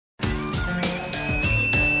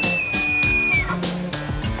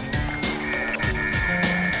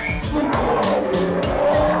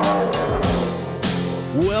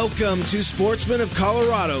Welcome to Sportsman of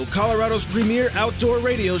Colorado, Colorado's premier outdoor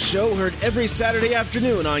radio show, heard every Saturday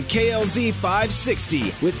afternoon on KLZ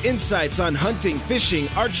 560, with insights on hunting, fishing,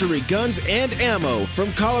 archery, guns, and ammo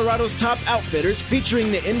from Colorado's top outfitters,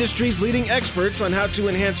 featuring the industry's leading experts on how to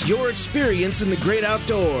enhance your experience in the great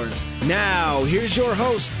outdoors. Now, here's your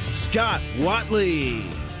host, Scott Watley.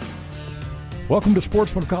 Welcome to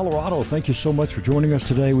Sportsman of Colorado. Thank you so much for joining us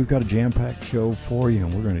today. We've got a jam-packed show for you,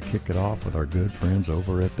 and we're going to kick it off with our good friends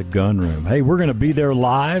over at the Gun Room. Hey, we're going to be there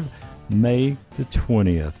live May the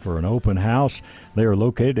 20th for an open house. They are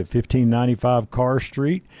located at 1595 Carr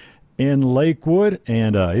Street in Lakewood,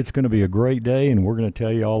 and it's going to be a great day, and we're going to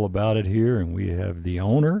tell you all about it here. And we have the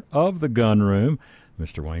owner of the Gun Room,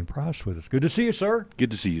 Mr. Wayne Price, with us. Good to see you, sir.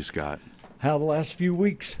 Good to see you, Scott. How the last few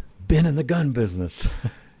weeks been in the gun business?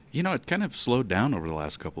 You know, it kind of slowed down over the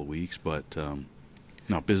last couple of weeks, but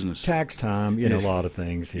no, business. Tax time, a lot of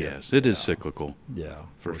things here. Yes, it is cyclical. Yeah,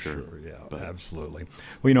 for sure. Yeah, but absolutely.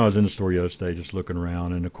 Well, I was in the store yesterday just looking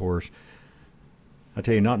around, and of course, I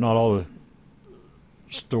tell you, not all the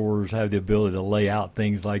stores have the ability to lay out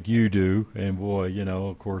things like you do. And boy,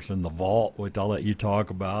 of course, in the vault, which I'll let you talk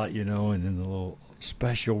about, and in the little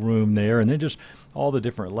special room there, and then just all the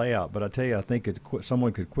different layout. But I tell you, I think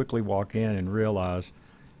someone could quickly walk in and realize,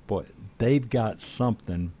 boy, they've got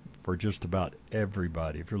something for just about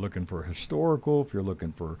everybody. If you're looking for historical, if you're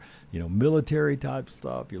looking for, military type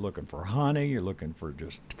stuff, you're looking for hunting, you're looking for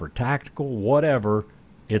for tactical, whatever,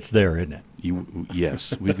 it's there, isn't it?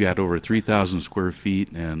 Yes. We've got over 3,000 square feet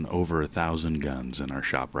and over 1,000 guns in our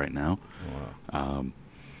shop right now. Wow.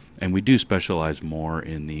 And we do specialize more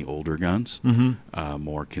in the older guns,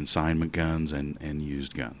 more consignment guns and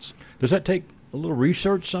used guns. Does that take a little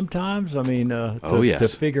research sometimes? I mean, to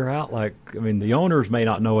figure out, the owners may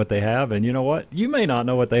not know what they have, and you know what? You may not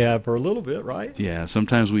know what they have for a little bit, right? Yeah,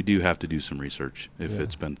 sometimes we do have to do some research if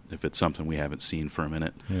it's something we haven't seen for a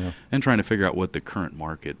minute, and trying to figure out what the current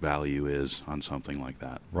market value is on something like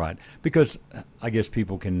that. Right, because I guess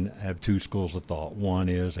people can have two schools of thought. One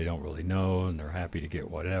is they don't really know, and they're happy to get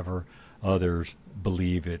whatever. Others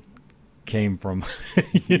believe it came from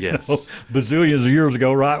bazillions of years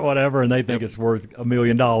ago, right? Whatever, and they think it's worth $1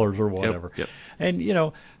 million or whatever. Yep.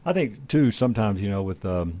 And I think too sometimes with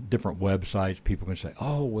different websites, people can say,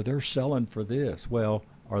 "Oh, well, they're selling for this." Well,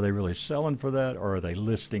 are they really selling for that, or are they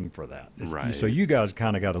listing for that? Right. So you guys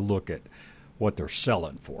kind of got to look at what they're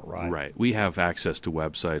selling for, right? Right. We have access to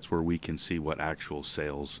websites where we can see what actual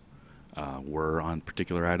sales were on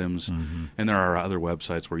particular items, and there are other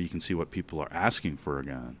websites where you can see what people are asking for a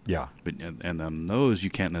gun. Yeah, but and on those you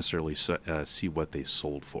can't necessarily see what they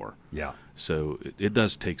sold for. Yeah, so it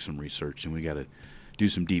does take some research, and we got to do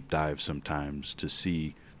some deep dives sometimes to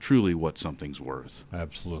see truly what something's worth.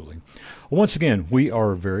 Absolutely. Well, once again, we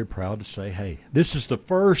are very proud to say, hey, this is the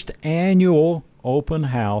first annual open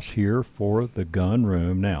house here for the Gun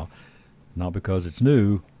Room. Now, not because it's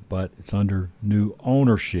new, but it's under new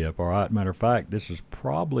ownership. All right. Matter of fact, this is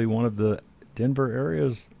probably one of the Denver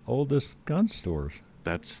area's oldest gun stores.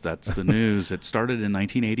 That's the news. It started in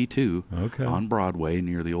 1982 on Broadway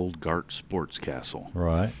near the old Gart Sports Castle.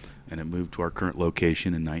 Right. And it moved to our current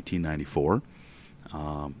location in 1994.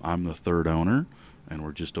 I'm the third owner, and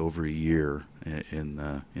we're just over a year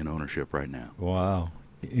in ownership right now. Wow.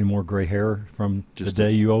 Any more gray hair from the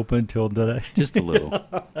day you opened till today? Just a little.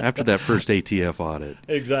 After that first ATF audit.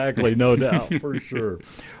 Exactly, no doubt, for sure.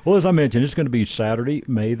 Well, as I mentioned, it's going to be Saturday,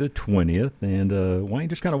 May the 20th. And Wayne,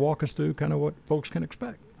 just kind of walk us through kind of what folks can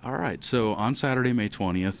expect. All right. So on Saturday, May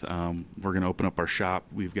 20th, we're going to open up our shop.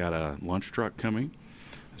 We've got a lunch truck coming,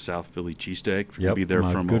 South Philly cheesesteak. We're going to be there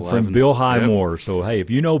from 11. Good friend Bill Highmore. Yep. So, hey,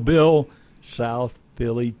 if you know Bill, South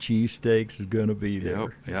Philly cheesesteaks is going to be there. Yep.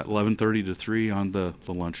 Yeah, 11:30 to 3 on the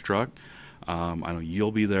lunch truck. I know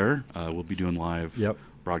you'll be there. We'll be doing live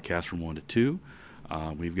broadcast from 1 to 2.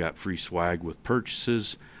 We've got free swag with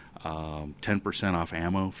purchases, 10% off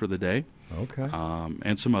ammo for the day. Okay.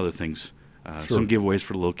 And some other things. Some giveaways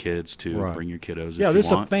for little kids to bring your kiddos if you want. This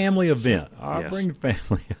is a family event. Yes. Bring the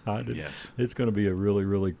family out. Yes. It's going to be a really,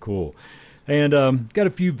 really cool. And got a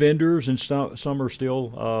few vendors, and some are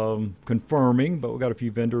still confirming, but we've got a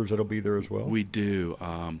few vendors that'll be there as well. We do.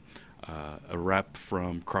 A rep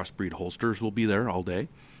from Crossbreed Holsters will be there all day.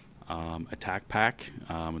 Attack Pack,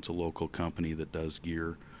 it's a local company that does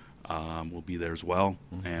gear, will be there as well.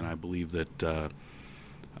 And I believe that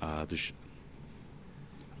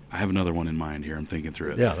I have another one in mind here. I'm thinking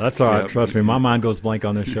through it. Yeah, that's all right. Trust me, my mind goes blank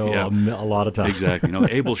on this show a lot of times. Exactly.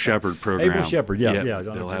 Able Shepherd program. Able Shepherd, yeah.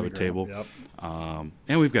 They'll have a table. Yep.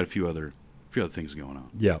 And we've got a few other things going on.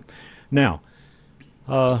 Yeah. Now,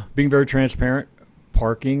 being very transparent,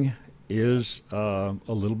 parking is a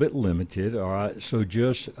little bit limited. All right, so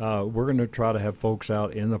just we're going to try to have folks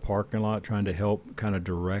out in the parking lot trying to help kind of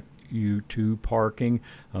direct you to parking.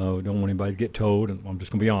 We don't want anybody to get towed, and I'm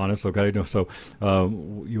just going to be honest, okay? So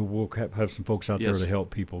we'll have some folks out there to help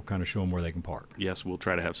people kind of show them where they can park. Yes, we'll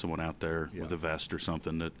try to have someone out there with a vest or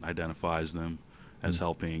something that identifies them as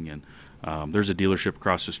helping. And there's a dealership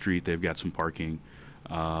across the street. They've got some parking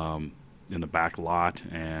in the back lot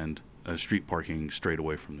and street parking straight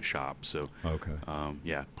away from the shop. So,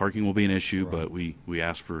 parking will be an issue, but we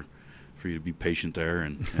ask for you to be patient there,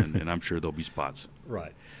 and I'm sure there'll be spots.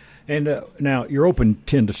 Right. And now you're open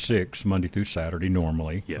 10 to 6 Monday through Saturday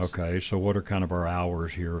normally. Yes. Okay. So what are kind of our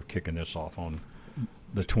hours here of kicking this off on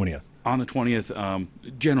the 20th? On the 20th,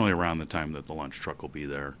 generally around the time that the lunch truck will be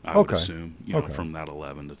there, I would assume, from that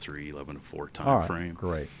 11 to 3, 11 to 4 time frame.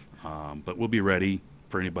 Great. But we'll be ready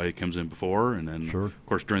for anybody that comes in before, and then of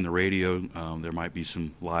course during the radio there might be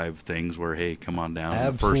some live things where, hey, come on down.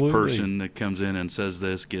 Absolutely. The first person that comes in and says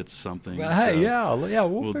this gets something. Well, hey,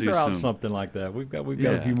 we'll figure out something like that. We've got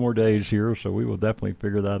a few more days here, so we will definitely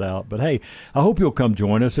figure that out. But hey, I hope you'll come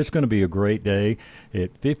join us. It's going to be a great day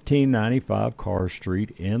at 1595 Carr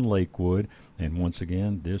Street in Lakewood. And once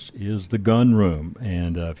again, this is the Gun Room.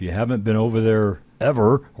 And if you haven't been over there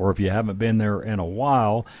ever, or if you haven't been there in a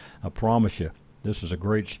while, I promise you, this is a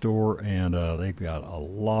great store, and they've got a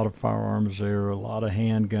lot of firearms there, a lot of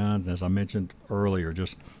handguns. As I mentioned earlier,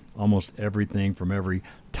 just almost everything from every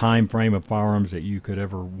time frame of firearms that you could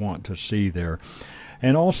ever want to see there.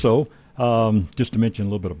 And also, just to mention a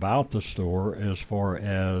little bit about the store, as far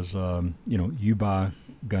as, you buy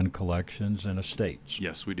gun collections and estates.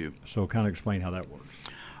 Yes, we do. So kind of explain how that works.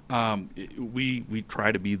 We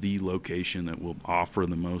try to be the location that will offer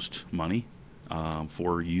the most money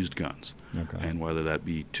for used guns. Okay. And whether that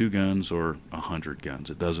be 2 guns or 100 guns,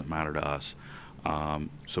 it doesn't matter to us.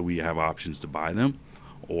 So we have options to buy them,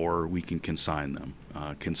 or we can consign them.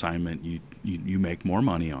 Consignment, you make more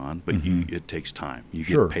money on, but it takes time. You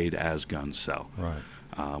get paid as guns sell. Right.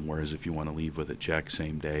 Whereas if you want to leave with a check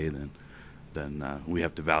same day, then we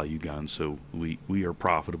have to value guns, so we are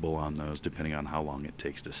profitable on those depending on how long it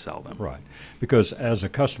takes to sell them. Right. Because as a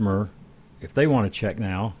customer, if they want to check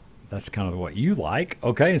now, that's kind of what you like,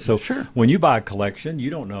 okay? And so when you buy a collection, you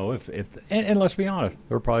don't know if and let's be honest,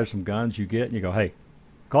 there are probably some guns you get and you go, hey,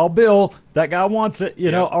 call Bill, that guy wants it,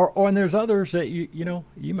 you know, or and there's others that you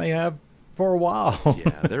may have for a while.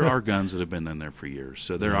 There are guns that have been in there for years,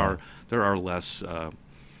 so there are less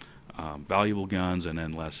valuable guns, and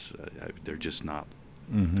then less they're just not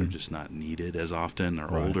needed as often.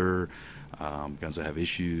 They're older. Guns that have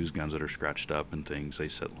issues, guns that are scratched up and things, they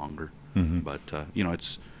sit longer. But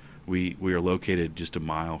we are located just a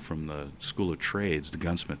mile from the School of Trades, the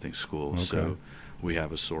gunsmithing school. Okay. So we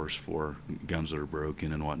have a source for guns that are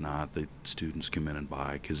broken and whatnot that students come in and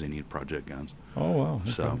buy because they need project guns. Oh, wow.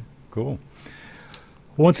 Okay. So cool.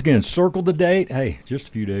 Once again, circle the date. Hey, just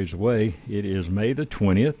a few days away. It is May the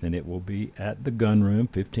 20th, and it will be at the Gun Room,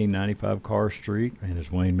 1595 Carr Street. And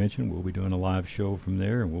as Wayne mentioned, we'll be doing a live show from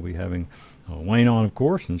there, and we'll be having Wayne on, of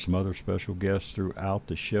course, and some other special guests throughout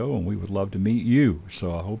the show, and we would love to meet you.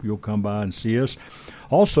 So I hope you'll come by and see us.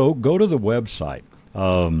 Also, go to the website.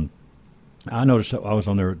 I noticed I was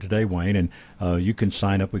on there today, Wayne, and you can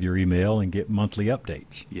sign up with your email and get monthly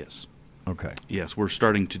updates. Yes. Okay. Yes, we're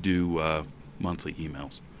starting to do monthly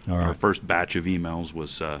emails. All right. Our first batch of emails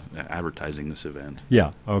was advertising this event.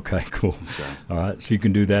 Yeah. Okay. Cool. So. All right. So you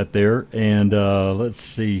can do that there. And let's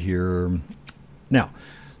see here. Now,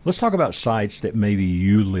 let's talk about sites that maybe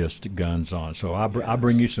you list guns on. So I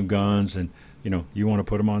bring you some guns, and you want to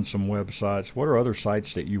put them on some websites. What are other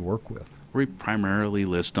sites that you work with? We primarily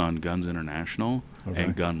list on Guns International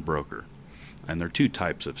and Gun Broker. And there are 2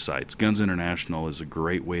 types of sites. Guns International is a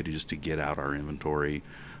great way to get out our inventory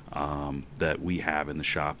that we have in the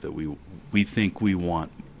shop that we think we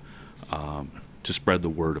want to spread the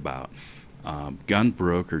word about. Gun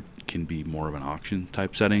Broker can be more of an auction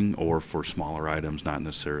type setting, or for smaller items, not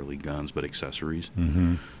necessarily guns but accessories.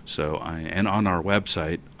 So and on our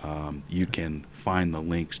website you can find the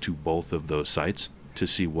links to both of those sites to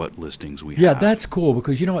see what listings we have. Yeah, that's cool,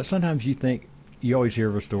 because you know what, sometimes you think you always hear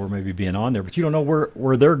of a store maybe being on there, but you don't know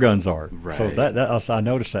where their guns are. Right. So I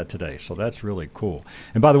noticed that today. So that's really cool.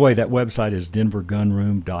 And by the way, that website is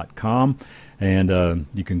denvergunroom.com, and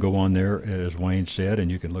you can go on there, as Wayne said, and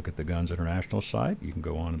you can look at the Guns International site. You can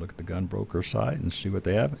go on and look at the Gun Broker site and see what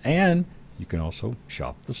they have. And you can also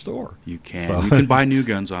shop the store. You can. So. You can buy new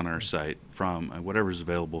guns on our site from whatever's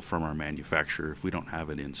available from our manufacturer. If we don't have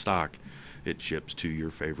it in stock, it ships to your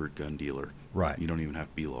favorite gun dealer. Right. You don't even have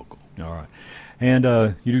to be local. All right. And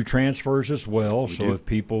you do transfers as well. So do. If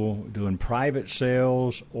people doing private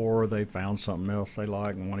sales or they found something else they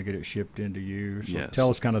like and want to get it shipped into you. So tell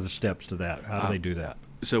us kind of the steps to that. How do they do that?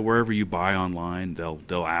 So wherever you buy online,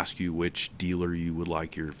 they'll ask you which dealer you would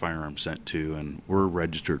like your firearm sent to, and we're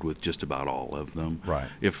registered with just about all of them. Right.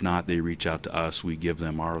 If not, they reach out to us. We give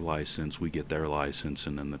them our license. We get their license,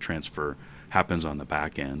 and then the transfer happens on the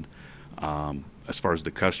back end. As far as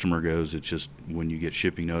the customer goes, it's just when you get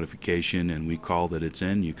shipping notification and we call that it's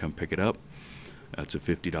in, you come pick it up. That's a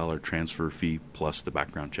 $50 transfer fee plus the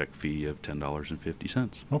background check fee of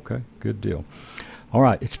 $10.50. Okay, good deal. All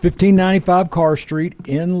right, it's 1595 Carr Street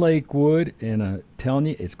in Lakewood, and telling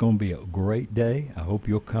you, it's going to be a great day. I hope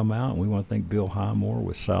you'll come out, and we want to thank Bill Highmore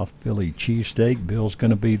with South Philly Cheesesteak. Bill's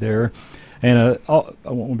going to be there. And I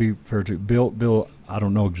want to be fair to Bill, I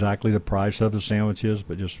don't know exactly the price of the sandwiches,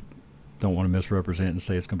 but just don't want to misrepresent and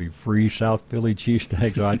say it's going to be free South Philly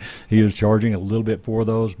cheesesteaks. Right? He is charging a little bit for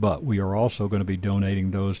those, but we are also going to be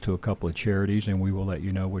donating those to a couple of charities, and we will let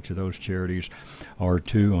you know which of those charities are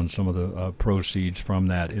to on some of the proceeds from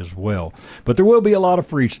that as well. But there will be a lot of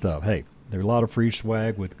free stuff. Hey, there's a lot of free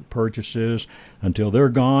swag with purchases until they're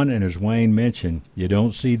gone, and as Wayne mentioned, you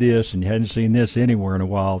don't see this, and you hadn't seen this anywhere in a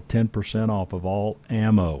while, 10% off of all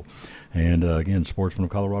ammo. And, again, Sportsman of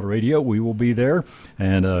Colorado Radio, we will be there.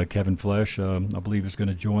 And Kevin Flesh, I believe, is going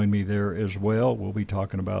to join me there as well. We'll be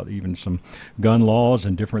talking about even some gun laws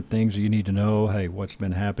and different things that you need to know. Hey, what's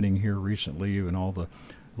been happening here recently and all the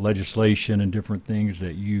legislation and different things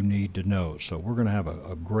that you need to know. So we're going to have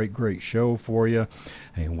a great, great show for you.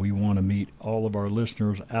 And we want to meet all of our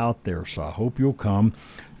listeners out there. So I hope you'll come.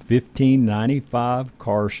 1595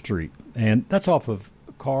 Carr Street. And that's off of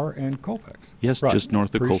Carr and Colfax. Yes, right. Just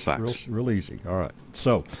north of Colfax. Real easy. All right.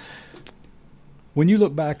 So when you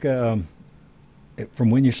look back from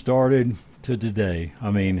when you started to today,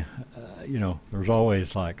 I mean, there's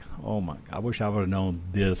always like, oh my, I wish I would have known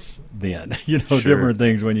this then. Sure. Different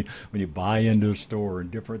things when you buy into a store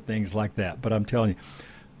and different things like that. But I'm telling you,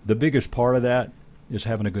 the biggest part of that is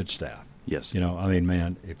having a good staff. Yes. I mean,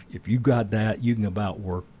 man, if you got that, you can about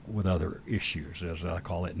work with other issues, as I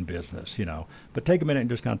call it in business, But take a minute and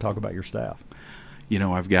just kind of talk about your staff.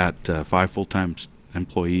 I've got 5 full-time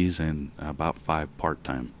employees and about 5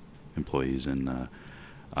 part-time employees, and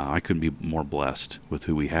I couldn't be more blessed with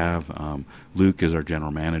who we have. Luke is our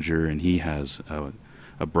general manager, and he has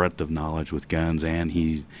a breadth of knowledge with guns, and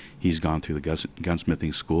he's gone through the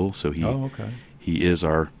gunsmithing school, so he is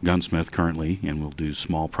our gunsmith currently, and we'll do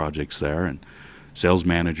small projects there. And sales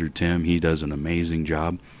manager Tim, he does an amazing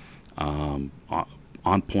job, on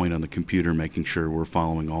point on the computer, making sure we're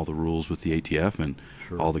following all the rules with the ATF and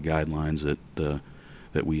all the guidelines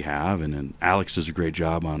that we have. And then Alex does a great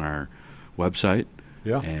job on our website.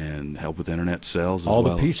 Yeah. And help with internet sales as all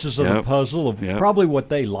well. The pieces of the puzzle of probably what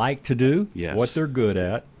they like to do, what they're good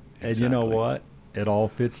at. And you know what? It all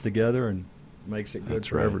fits together and makes it good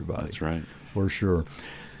for everybody. That's right. For sure.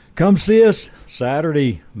 Come see us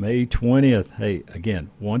Saturday, May 20th. Hey, again,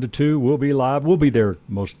 1 to 2, we'll be live. We'll be there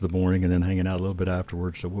most of the morning and then hanging out a little bit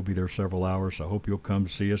afterwards, so we'll be there several hours. So I hope you'll come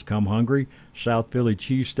see us. Come hungry. South Philly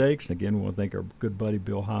Cheesesteaks. And again, we want to thank our good buddy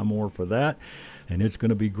Bill Highmore for that. And it's going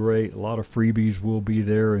to be great. A lot of freebies will be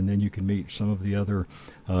there, and then you can meet some of the other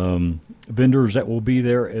vendors that will be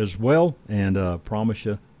there as well. And promise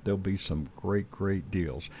you there'll be some great, great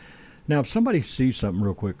deals. Now, if somebody sees something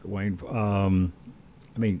real quick, Wayne,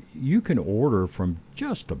 I mean, you can order from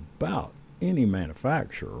just about any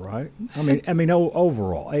manufacturer, right? I mean,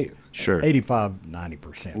 overall, sure,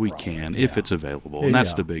 85-90%. We can if it's available, and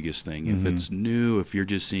that's the biggest thing. If it's new, if you're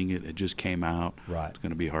just seeing it just came out, it's going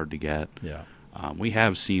to be hard to get. Yeah. We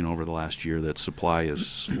have seen over the last year that supply is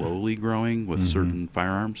slowly growing with certain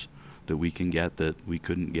firearms that we can get that we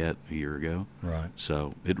couldn't get a year ago. Right.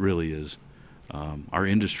 So it really is our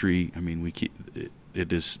industry. I mean,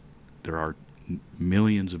 there are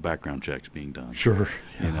millions of background checks being done. Sure.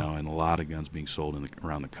 And a lot of guns being sold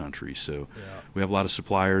around the country. So we have a lot of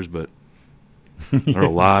suppliers, but there are a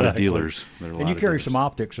lot of dealers. And you carry some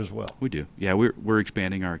optics as well. We do. Yeah, we're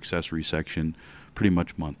expanding our accessory section pretty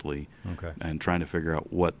much monthly. Okay. And trying to figure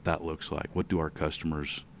out what that looks like. What do our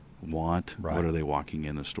customers want? Right. What are they walking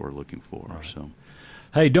in the store looking for? Right. So,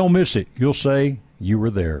 hey, don't miss it. You'll say you were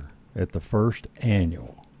there at the first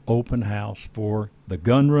annual open house for the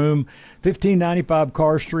Gun Room, 1595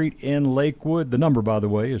 Carr Street in Lakewood. The number, by the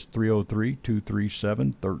way, is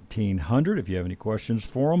 303-237-1300 if you have any questions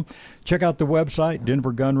for them. Check out the website,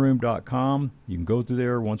 denvergunroom.com. You can go through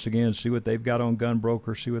there, once again, see what they've got on Gun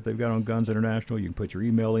Broker, see what they've got on Guns International. You can put your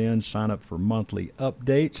email in, sign up for monthly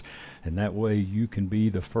updates, and that way you can be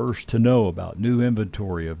the first to know about new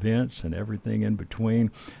inventory, events, and everything in between.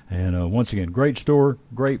 And once again, great store,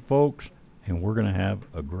 great folks, and we're going to have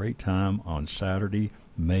a great time on Saturday,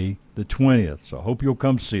 May the 20th. So I hope you'll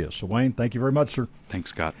come see us. So, Wayne, thank you very much, sir. Thanks,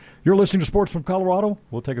 Scott. You're listening to Sports from Colorado.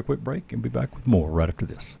 We'll take a quick break and be back with more right after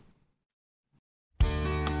this.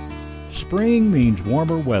 Spring means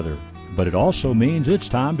warmer weather, but it also means it's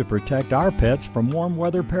time to protect our pets from warm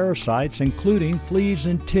weather parasites, including fleas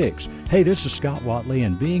and ticks. Hey, this is Scott Watley,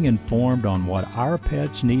 and being informed on what our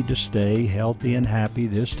pets need to stay healthy and happy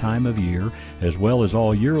this time of year, as well as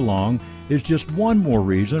all year long, is just one more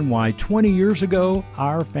reason why 20 years ago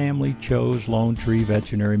our family chose Lone Tree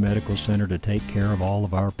Veterinary Medical Center to take care of all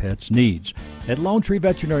of our pets' needs. At Lone Tree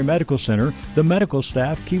Veterinary Medical Center, the medical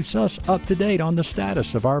staff keeps us up to date on the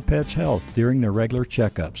status of our pets' health during their regular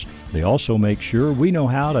checkups. They also make sure we know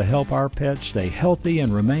how to help our pets stay healthy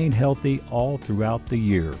and remain healthy all throughout the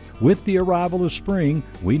year. With the arrival of spring,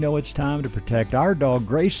 we know it's time to protect our dog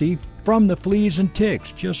Gracie from the fleas and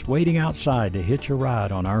ticks just waiting outside to hitch a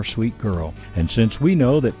ride on our sweet girl. And since we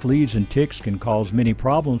know that fleas and ticks can cause many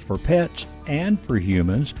problems for pets and for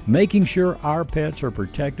humans, making sure our pets are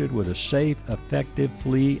protected with a safe, effective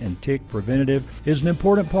flea and tick preventative is an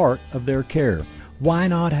important part of their care. Why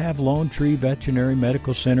not have Lone Tree Veterinary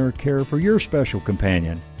Medical Center care for your special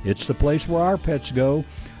companion? It's the place where our pets go.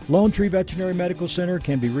 Lone Tree Veterinary Medical Center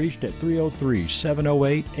can be reached at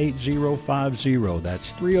 303-708-8050.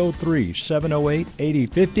 That's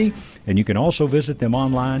 303-708-8050. And you can also visit them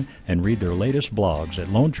online and read their latest blogs at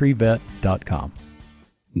LoneTreeVet.com.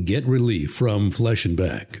 Get relief from Flesh and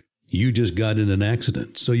Back. You just got in an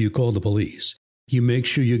accident, so you call the police. You make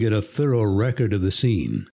sure you get a thorough record of the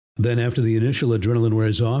scene. Then after the initial adrenaline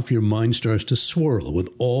wears off, your mind starts to swirl with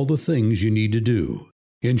all the things you need to do.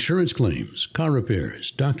 Insurance claims, car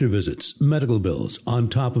repairs, doctor visits, medical bills, on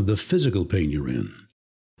top of the physical pain you're in.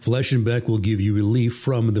 Flesh and Beck will give you relief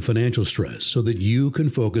from the financial stress so that you can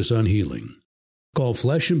focus on healing. Call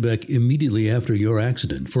Flesh and Beck immediately after your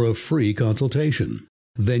accident for a free consultation.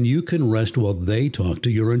 Then you can rest while they talk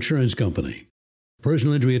to your insurance company.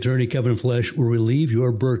 Personal injury attorney Kevin Flesh will relieve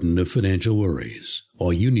your burden of financial worries.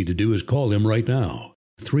 All you need to do is call him right now.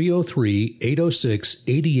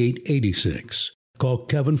 303-806-8886. Call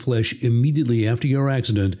Kevin Flesh immediately after your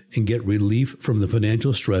accident and get relief from the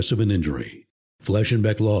financial stress of an injury. Flesh and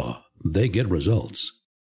Beck Law. They get results.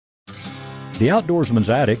 The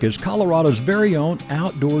Outdoorsman's Attic is Colorado's very own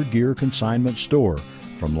outdoor gear consignment store.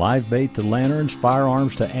 From live bait to lanterns,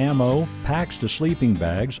 firearms to ammo, packs to sleeping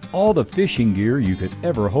bags, all the fishing gear you could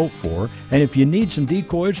ever hope for. And if you need some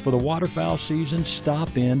decoys for the waterfowl season,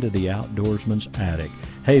 stop into the Outdoorsman's Attic.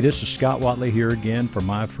 Hey, this is Scott Watley here again for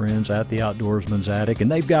my friends at the Outdoorsman's Attic,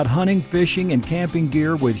 and they've got hunting, fishing, and camping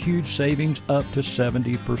gear with huge savings up to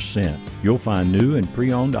 70%. You'll find new and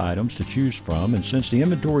pre-owned items to choose from, and since the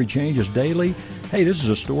inventory changes daily, hey, this is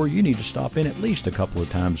a store you need to stop in at least a couple of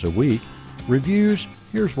times a week. Reviews,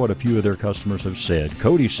 here's what a few of their customers have said.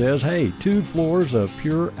 Cody says, hey, 2 floors of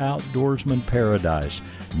pure outdoorsman paradise.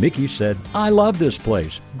 Mickey said, I love this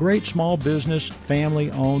place. Great small business, family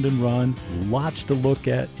owned and run, lots to look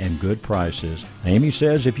at, and good prices. Amy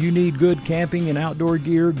says, if you need good camping and outdoor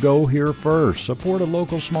gear, go here first. Support a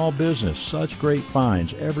local small business. Such great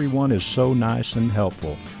finds. Everyone is so nice and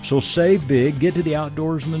helpful. So save big. Get to the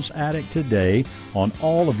Outdoorsman's Attic today on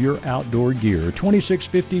all of your outdoor gear.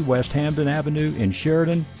 2650 West Hampden Avenue in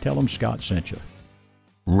Sheridan. Tell them Scott sent you.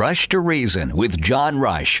 Rush to Reason with John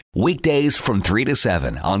Rush. Weekdays from 3 to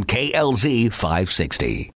 7 on KLZ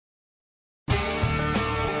 560.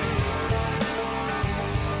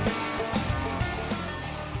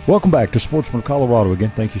 Welcome back to Sportsman Colorado.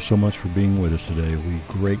 Again, thank you so much for being with us today. We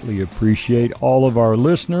greatly appreciate all of our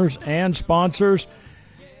listeners and sponsors.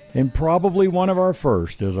 And probably one of our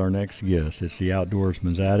first is our next guest. It's the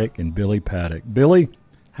Outdoorsman's Attic and Billy Paddock. Billy,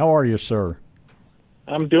 how are you, sir?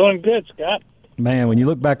 I'm doing good, Scott. Man, when you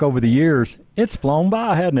look back over the years, it's flown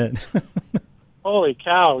by, hasn't it? Holy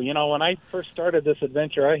cow. You know, when I first started this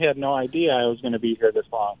adventure, I had no idea I was going to be here this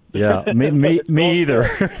long. Yeah, me either.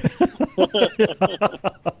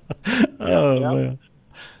 Man.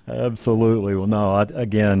 Absolutely. Well, no,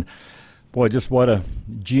 again, boy, just what a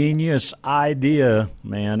genius idea,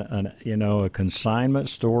 man. A consignment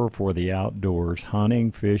store for the outdoors,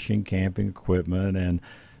 hunting, fishing, camping equipment, and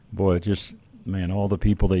boy, just man, all the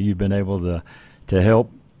people that you've been able to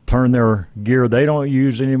help turn their gear they don't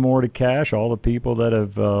use anymore to cash, all the people that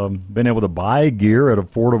have been able to buy gear at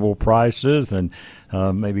affordable prices and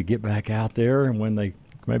maybe get back out there and when they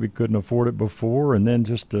maybe couldn't afford it before, and then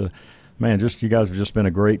just you guys have just been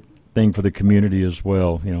a great thing for the community as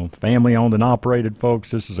well. Family owned and operated,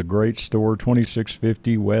 folks. This is a great store,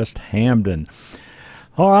 2650 West Hampden.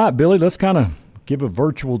 All right, Billy, let's kind of give a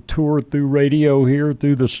virtual tour through radio here,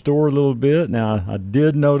 through the store a little bit. Now, I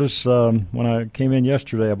did notice when I came in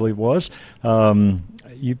yesterday, I believe it was,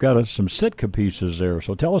 you've got some Sitka pieces there.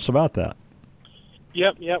 So tell us about that.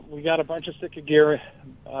 Yep. We got a bunch of Sitka gear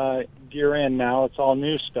in now. It's all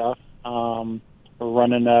new stuff. We're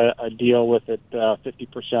running a deal with it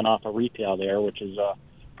 50% off of retail there, which is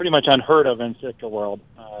pretty much unheard of in Sitka world.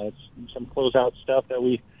 It's some closeout stuff that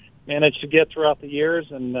we managed to get throughout the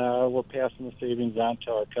years, and we're passing the savings on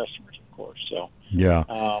to our customers, of course. So, yeah,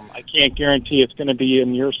 I can't guarantee it's going to be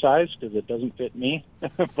in your size because it doesn't fit me.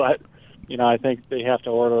 But I think they have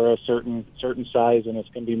to order a certain size, and it's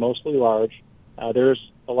going to be mostly large.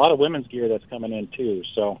 There's a lot of women's gear that's coming in too.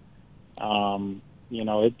 So,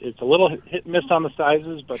 it's a little hit and miss on the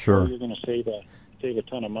sizes, but sure, you're going to save a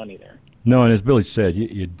ton of money there. No, and as Billy said,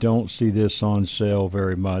 you don't see this on sale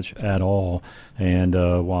very much at all. And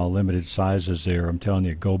while limited sizes there, I'm telling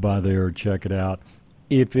you, go by there, check it out.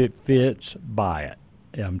 If it fits, buy it.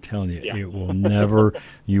 I'm telling you, yeah. It will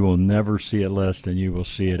you will never see it less than you will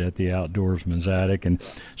see it at the Outdoorsman's Attic, and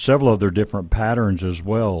several of their different patterns as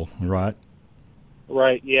well, right?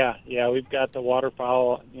 Right. Yeah. We've got the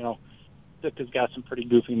waterfowl. Sitka's got some pretty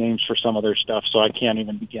goofy names for some of their stuff, so I can't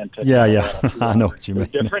even begin to. Yeah. I know what you mean.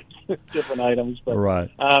 Different items, but right.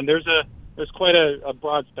 There's quite a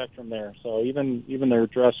broad spectrum there. So even their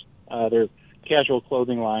dress, their casual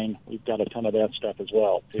clothing line, we've got a ton of that stuff as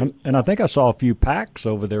well, too. And I think I saw a few packs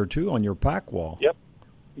over there too on your pack wall.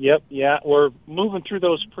 Yep. Yeah, we're moving through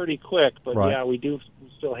those pretty quick, but right. Yeah, we do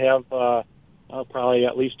still have probably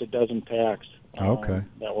at least a dozen packs. Okay.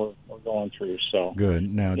 That we're going through. So good.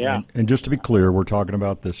 Now, yeah. And just to be clear, we're talking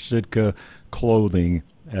about the Sitka clothing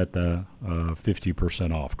at the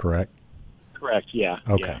 50% off, correct? Correct. Yeah.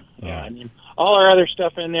 Okay. Yeah. I mean, all our other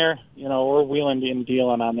stuff in there, we're wheeling and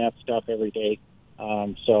dealing on that stuff every day.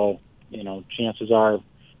 So chances are,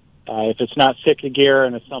 if it's not Sitka gear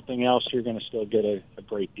and it's something else, you're going to still get a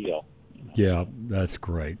great deal. Yeah, that's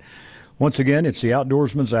great. Once again, it's the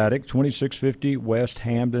Outdoorsman's Attic, 2650 West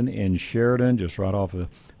Hampden in Sheridan, just right off of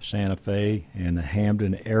Santa Fe and the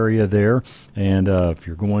Hampden area there. And if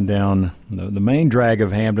you're going down the main drag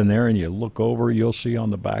of Hampden there and you look over, you'll see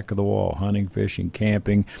on the back of the wall hunting, fishing,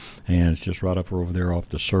 camping, and it's just right up over there off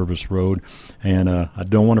the service road. And I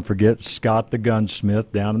don't want to forget Scott the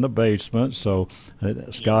gunsmith down in the basement. So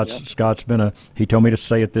Scott's been he told me to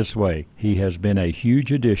say it this way, he has been a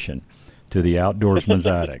huge addition to the Outdoorsman's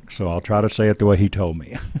Attic. So I'll try to say it the way he told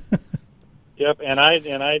me. Yep, and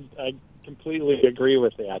I completely agree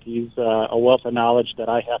with that. He's a wealth of knowledge that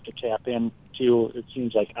I have to tap into, it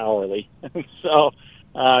seems like hourly. So,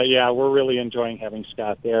 we're really enjoying having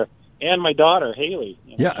Scott there. And my daughter, Haley.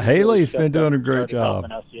 Haley's been doing a great job.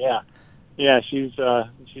 Us. Yeah, she's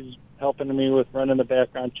helping me with running the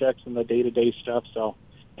background checks and the day-to-day stuff. So,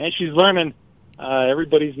 and she's learning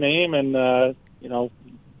everybody's name and,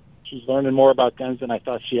 she's learning more about guns than I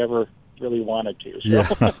thought she ever really wanted to. So.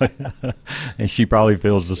 Yeah, and she probably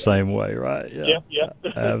feels the same way, right? Yeah.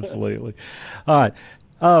 Absolutely. All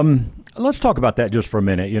right. Let's talk about that just for a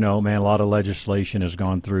minute. A lot of legislation has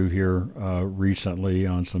gone through here recently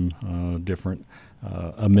on some different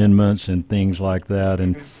amendments and things like that.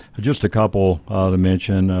 And just a couple to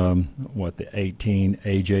mention, the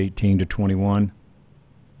age 18 to 21?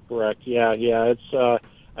 Correct. Yeah. It's,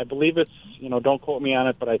 I believe it's, don't quote me on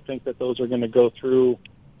it, but I think that those are going to go through.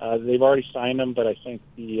 They've already signed them, but I think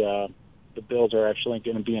the bills are actually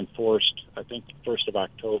going to be enforced. I think 1st of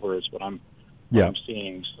October is what I'm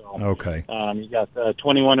seeing. So okay, you got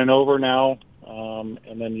 21 and over now,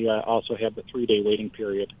 and then you also have the 3-day waiting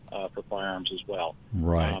period for firearms as well.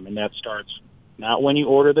 Right, and that starts not when you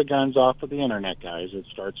order the guns off of the internet, guys. It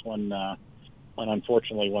starts when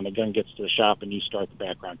unfortunately, when the gun gets to the shop and you start the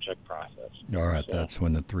background check process. All right, so, that's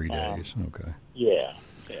when the 3 days. Okay. Yeah.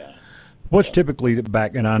 What's typically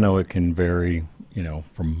back, and I know it can vary,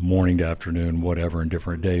 from morning to afternoon, whatever, in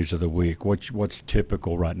different days of the week. What's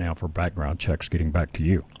typical right now for background checks getting back to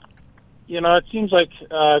you? It seems like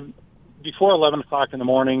before 11 o'clock in the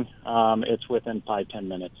morning, it's within 5-10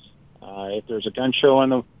 minutes. If there's a gun show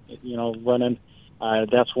running,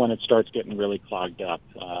 that's when it starts getting really clogged up.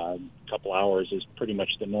 A couple hours is pretty much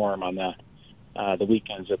the norm on the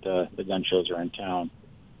weekends that the gun shows are in town.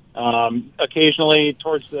 Occasionally,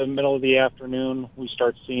 towards the middle of the afternoon, we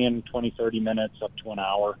start seeing 20, 30 minutes up to an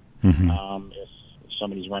hour. If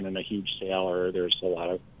somebody's running a huge sale or there's a lot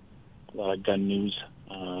of gun news,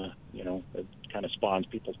 it kind of spawns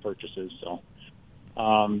people's purchases. So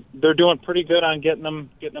they're doing pretty good on getting them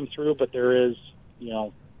through, but there is,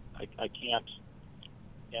 I can't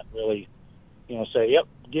really, say, yep,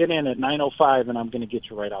 get in at 9:05 and I'm going to get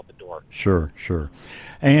you right out the door. Sure.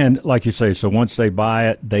 And like you say, so once they buy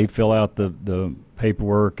it, they fill out the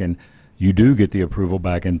paperwork and you do get the approval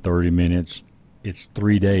back in 30 minutes. It's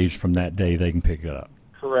 3 days from that day they can pick it up.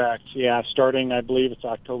 Correct. Yeah, starting, I believe it's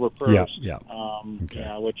October 1st. Yeah. Okay.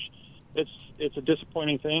 Yeah, which it's a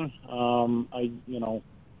disappointing thing.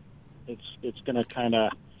 It's going to kind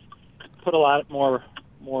of put a lot more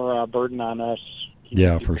burden on us.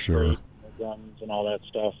 Yeah, for sure. Guns and all that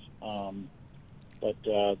stuff. But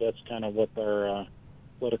that's kind of what our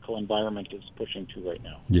political environment is pushing to right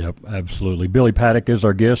now. Yep, absolutely. Billy Paddock is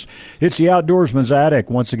our guest. It's the Outdoorsman's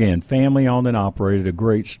Attic. Once again, family-owned and operated, a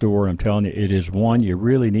great store. I'm telling you, it is one you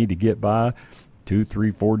really need to get by 2,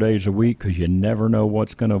 3, 4 days a week because you never know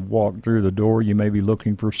what's going to walk through the door. You may be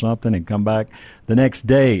looking for something and come back the next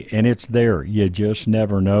day, and it's there. You just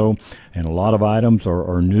never know. And a lot of items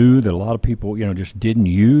are new that a lot of people, just didn't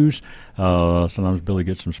use. Sometimes Billy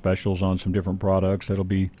gets some specials on some different products that'll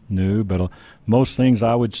be new, but most things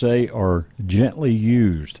I would say are gently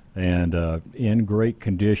used and in great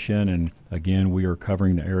condition. And again, we are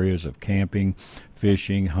covering the areas of camping,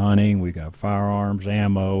 fishing, hunting. We got firearms,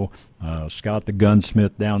 ammo, Scott the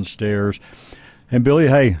gunsmith downstairs. And Billy,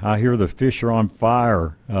 hey, I hear the fish are on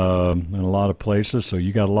fire in a lot of places, so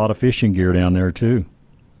you got a lot of fishing gear down there too.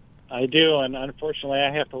 I do, and unfortunately,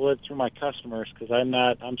 I have to live through my customers because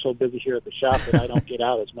I'm so busy here at the shop that I don't get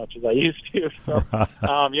out as much as I used to. So,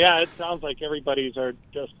 it sounds like everybody's are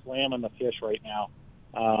just slamming the fish right now,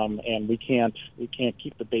 and we can't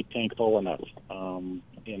keep the bait tank full enough. And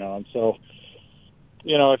so,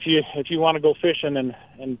 if you want to go fishing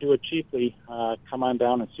and do it cheaply, come on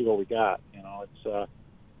down and see what we got. It's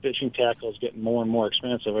fishing tackle is getting more and more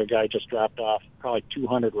expensive. A guy just dropped off probably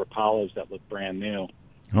 200 Rapalas that look brand new.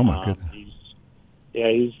 Oh my goodness!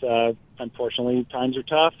 He's unfortunately times are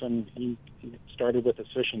tough, and he started with his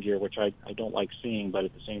fishing gear, which I don't like seeing. But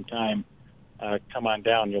at the same time, come on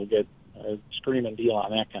down, you'll get a screaming deal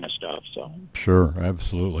on that kind of stuff. So sure,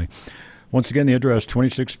 absolutely. Once again, the address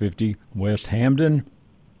 2650 West Hamden,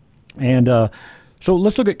 and so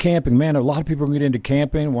let's look at camping. Man, a lot of people get into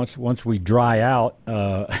camping once we dry out.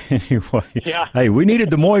 Anyway, yeah. Hey, we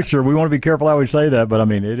needed the moisture. We want to be careful how we say that, but I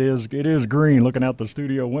mean, it is green looking out the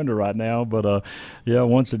studio window right now. But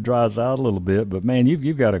once it dries out a little bit. But man,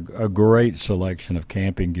 you've got a great selection of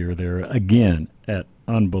camping gear there. Again, at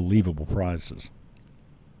unbelievable prices.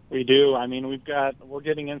 We do. I mean, we're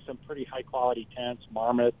getting in some pretty high quality tents,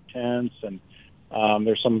 Marmot tents, and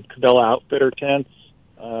there's some Cabela Outfitter tents.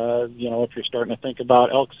 If you're starting to think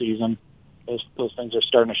about elk season, those things are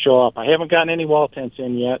starting to show up. I haven't gotten any wall tents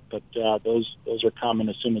in yet, but those are coming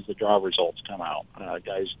as soon as the draw results come out.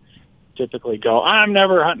 Guys typically go, I'm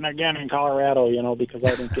never hunting again in Colorado, because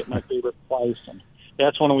I didn't get my favorite place, and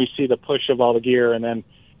that's when we see the push of all the gear, and then.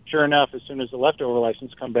 Sure enough, as soon as the leftover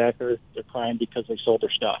license come back, they're crying because they sold their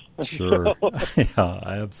stuff. Sure. Yeah,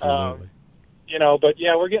 absolutely. But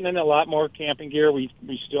yeah, we're getting into a lot more camping gear. We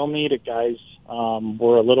still need it, guys.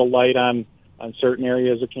 We're a little light on certain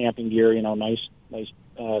areas of camping gear. Nice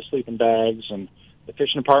sleeping bags, and the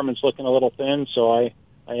fishing department's looking a little thin. So I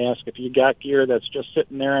ask if you got gear that's just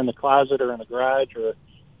sitting there in the closet or in the garage, or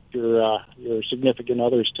your significant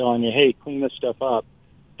other's telling you, hey, clean this stuff up.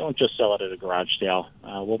 Don't just sell it at a garage sale.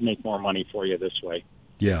 We'll make more money for you this way.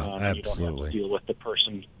 Yeah, absolutely. You don't have to deal with the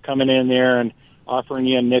person coming in there and offering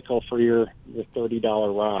you a nickel for your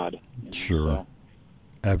 $30 rod. Sure. So.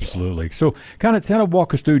 Absolutely. So kind of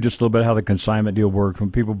walk us through just a little bit how the consignment deal works. When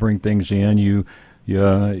people bring things in, you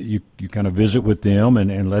kind of visit with them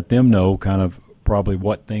and let them know kind of probably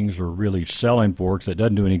what things are really selling for, because it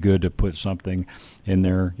doesn't do any good to put something in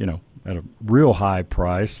there, at a real high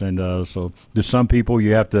price. And so to some people,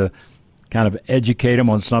 you have to kind of educate them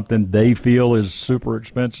on something they feel is super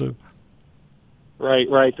expensive.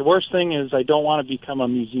 Right. The worst thing is I don't want to become a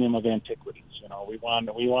museum of antiquities. We want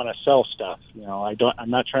to sell stuff. I'm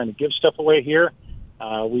not trying to give stuff away here.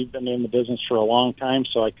 We've been in the business for a long time,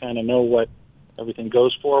 so I kind of know what everything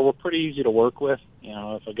goes for. We're pretty easy to work with.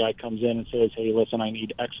 If a guy comes in and says, hey, listen, I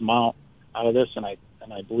need X amount out of this, and I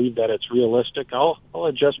believe that it's realistic, I'll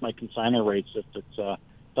adjust my consignor rates if it's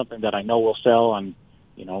something that I know will sell, and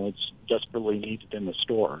it's desperately needed in the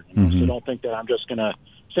store. So don't think that I'm just going to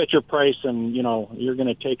set your price and, you're going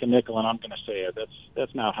to take a nickel and I'm going to say it.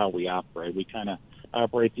 That's not how we operate. We kind of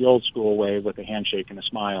operate the old school way with a handshake and a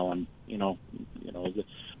smile. And,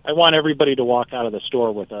 I want everybody to walk out of the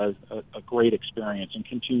store with a great experience and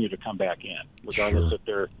continue to come back in, regardless if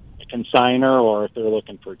they're a consigner or if they're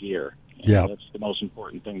looking for gear. That's the most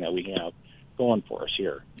important thing that we have going for us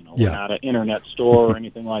here. We're not an internet store or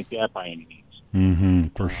anything like that by any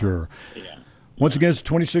means. For sure. Yeah. Once again, it's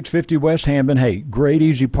 2650 West Hampden. Hey, great,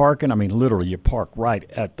 easy parking. I mean, literally, you park right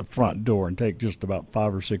at the front door and take just about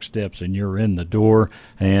 5 or 6 steps, and you're in the door.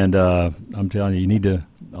 And I'm telling you need to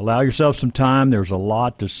allow yourself some time. There's a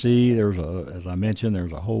lot to see. As I mentioned,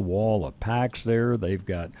 there's a whole wall of packs there. They've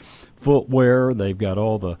got footwear. They've got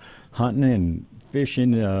all the hunting and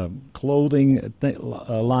fishing clothing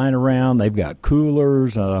lying around. They've got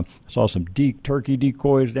coolers. Saw some turkey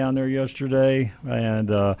decoys down there yesterday. And,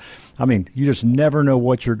 you just never know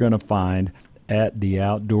what you're going to find at the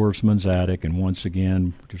Outdoorsman's Attic. And once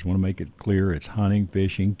again, just want to make it clear, it's hunting,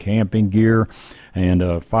 fishing, camping gear,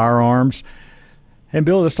 and firearms. And,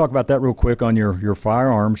 Bill, let's talk about that real quick on your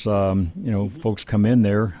firearms. Folks come in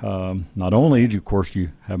there. Not only, of course,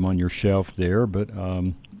 you have them on your shelf there, but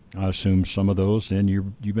I assume some of those then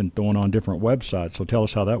you've been throwing on different websites. So tell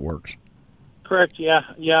us how that works. Correct. Yeah.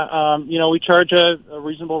 We charge a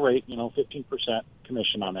reasonable rate, 15%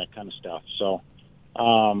 commission on that kind of stuff. So,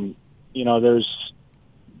 there's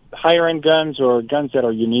higher end guns or guns that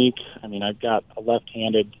are unique. I mean, I've got a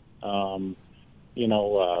left-handed,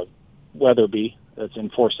 Weatherby that's in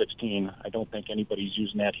 .416. I don't think anybody's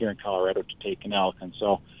using that here in Colorado to take an elk. And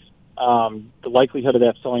so, the likelihood of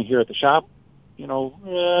that selling here at the shop,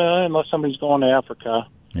 unless somebody's going to Africa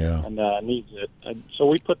and needs it. So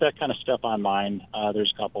we put that kind of stuff online.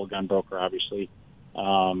 There's a couple of Gun Broker, obviously,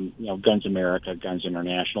 Guns America, Guns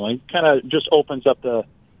International. It kind of just opens up a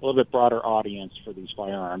little bit broader audience for these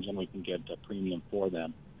firearms, and we can get a premium for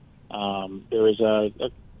them. There is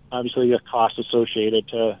obviously a cost associated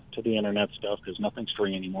to the internet stuff because nothing's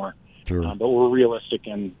free anymore. Sure. But we're realistic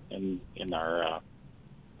in our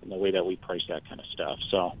in the way that we price that kind of stuff.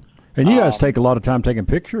 So. And you guys take a lot of time taking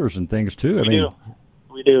pictures and things too.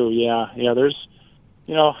 We do. Yeah. There's,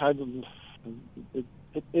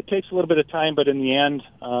 it takes a little bit of time, but in the end,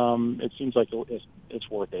 it seems like it's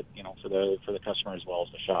worth it, for the customer as well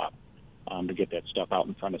as the shop, to get that stuff out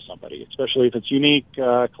in front of somebody, especially if it's unique,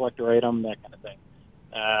 collector item, that kind of thing.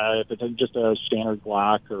 If it's just a standard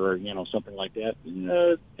Glock or something like that,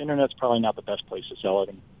 internet's probably not the best place to sell it,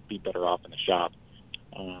 and be better off in the shop.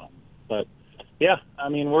 But yeah,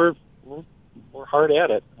 we're hard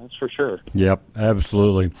at it. That's for sure. Yep,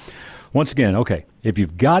 absolutely. Once again, okay, if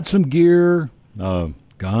you've got some gear,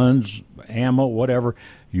 guns, ammo, whatever,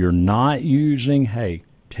 you're not using, hey,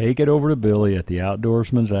 take it over to Billy at the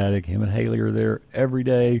Outdoorsman's Attic. Him and Haley are there every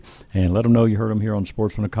day, and let them know you heard them here on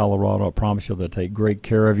Sportsman of Colorado. I promise you they'll take great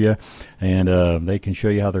care of you, and they can show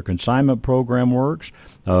you how their consignment program works.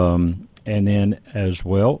 And then as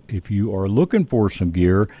well, if you are looking for some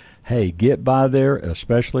gear, hey, get by there,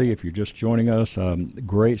 especially if you're just joining us.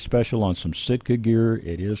 Great special on some Sitka gear.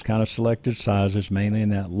 It is kind of selected sizes, mainly in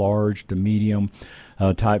that large to medium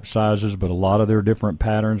type sizes, but a lot of their different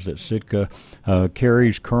patterns that Sitka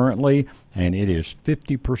carries currently, and it is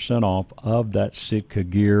 50% off of that Sitka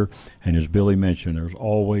gear. And as Billy mentioned, there's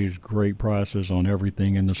always great prices on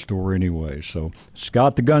everything in the store anyway. So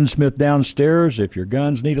Scott the Gunsmith downstairs if your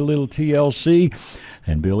guns need a little TLC,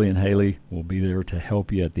 and Billy and Haley will be there to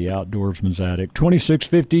help you at the Outdoorsman's Attic,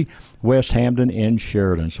 2650 West Hampden in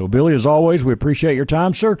Sheridan. So Billy, as always, we appreciate your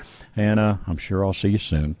time, sir, and I'm sure I'll see you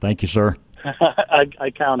soon. Thank you, sir.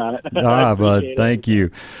 I count on it. All right, bud. Thank you.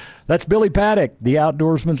 That's Billy Paddock, the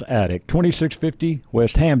Outdoorsman's Attic, 2650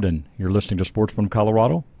 West Hampden. You're listening to Sportsman of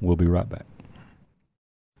Colorado. We'll be right back.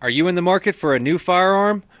 Are you in the market for a new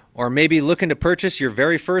firearm, or maybe looking to purchase your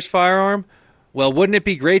very first firearm? Well, wouldn't it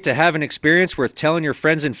be great to have an experience worth telling your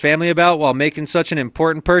friends and family about while making such an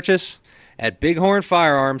important purchase? At Bighorn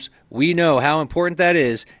Firearms, we know how important that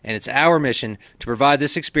is, and it's our mission to provide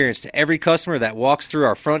this experience to every customer that walks through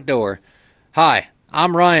our front door. Hi,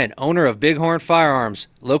 I'm Ryan, owner of Bighorn Firearms,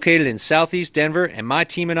 located in southeast Denver, and my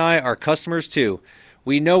team and I are customers too.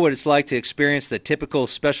 We know what it's like to experience the typical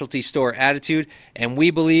specialty store attitude, and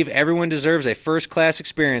we believe everyone deserves a first-class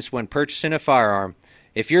experience when purchasing a firearm.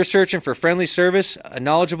 If you're searching for friendly service, a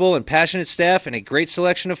knowledgeable and passionate staff, and a great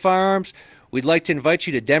selection of firearms, we'd like to invite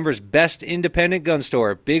you to Denver's best independent gun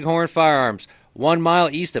store, Bighorn Firearms, 1 mile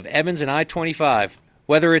east of Evans and I-25.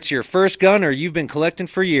 Whether it's your first gun or you've been collecting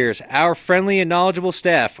for years, our friendly and knowledgeable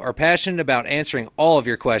staff are passionate about answering all of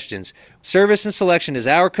your questions. Service and selection is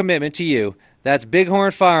our commitment to you. That's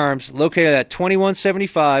Bighorn Firearms, located at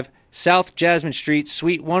 2175 South Jasmine Street,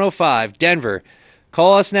 Suite 105, Denver.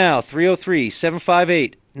 Call us now,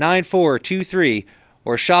 303-758-9423,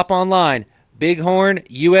 or shop online,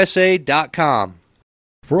 bighornusa.com.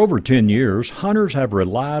 For over 10 years, hunters have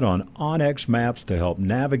relied on onX Maps to help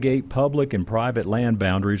navigate public and private land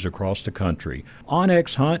boundaries across the country.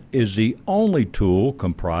 onX Hunt is the only tool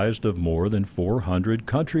comprised of more than 400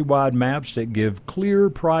 countrywide maps that give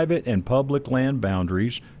clear private and public land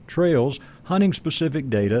boundaries, trails, hunting-specific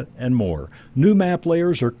data, and more. New map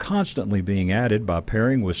layers are constantly being added by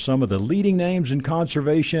pairing with some of the leading names in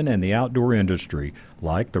conservation and the outdoor industry,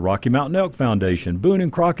 like the Rocky Mountain Elk Foundation, Boone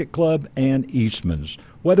and Crockett Club, and Eastman's.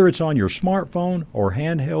 Whether it's on your smartphone or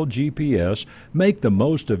handheld GPS, make the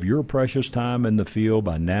most of your precious time in the field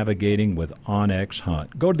by navigating with onX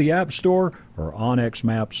Hunt. Go to the App Store or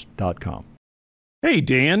onxmaps.com. Hey,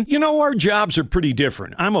 Dan, you know, our jobs are pretty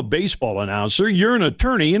different. I'm a baseball announcer, you're an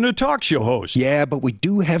attorney and a talk show host. Yeah, but we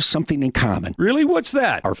do have something in common. Really? What's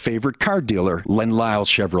that? Our favorite car dealer, Len Lyle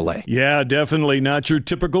Chevrolet. Yeah, definitely not your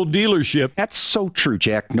typical dealership. That's so true,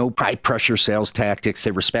 Jack. No high-pressure sales tactics.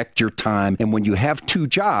 They respect your time. And when you have two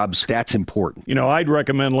jobs, that's important. You know, I'd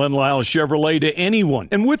recommend Len Lyle Chevrolet to anyone.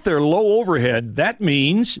 And with their low overhead, that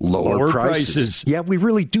means lower prices. Yeah, we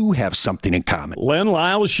really do have something in common. Len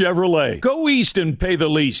Lyle Chevrolet. Go east and pay the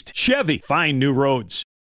least. Chevy, find new roads.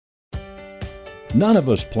 None of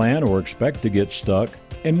us plan or expect to get stuck,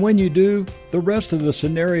 and when you do, the rest of the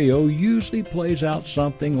scenario usually plays out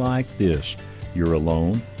something like this. You're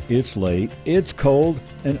alone, it's late, it's cold,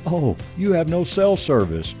 and oh, you have no cell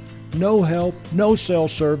service. No help, no cell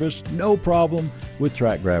service, no problem with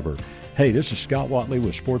Track Grabber. Hey, this is Scott Watley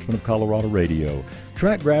with Sportsman of Colorado Radio.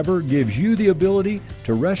 Track Grabber gives you the ability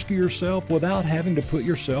to rescue yourself without having to put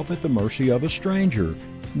yourself at the mercy of a stranger.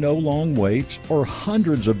 No long waits or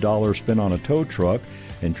hundreds of dollars spent on a tow truck,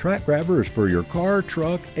 and Track Grabber is for your car,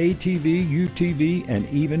 truck, ATV, UTV, and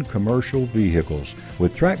even commercial vehicles.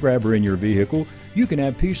 With Track Grabber in your vehicle, you can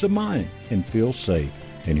have peace of mind and feel safe.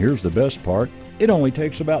 And here's the best part. It only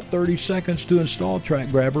takes about 30 seconds to install Track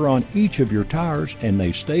Grabber on each of your tires, and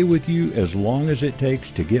they stay with you as long as it takes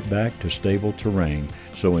to get back to stable terrain.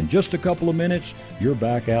 So in just a couple of minutes, you're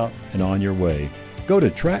back out and on your way. Go to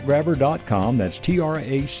trackgrabber.com, that's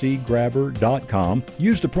TRACgrabber.com.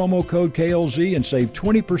 Use the promo code KLZ and save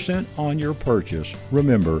 20% on your purchase.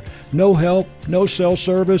 Remember, no help, no cell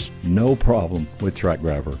service, no problem with Track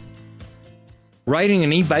Grabber. Riding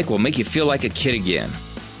an e-bike will make you feel like a kid again.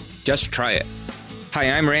 Just try it. Hi,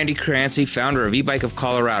 I'm Randy Crancy, founder of E-Bike of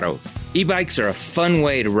Colorado. E-bikes are a fun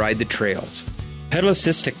way to ride the trails. Pedal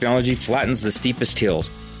assist technology flattens the steepest hills.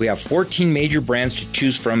 We have 14 major brands to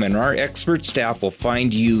choose from, and our expert staff will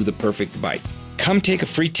find you the perfect bike. Come take a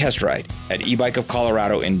free test ride at E-Bike of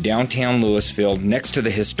Colorado in downtown Louisville next to the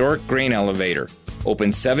historic grain elevator.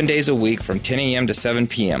 Open 7 days a week from 10 a.m. to 7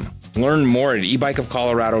 p.m. Learn more at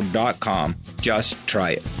ebikeofcolorado.com. Just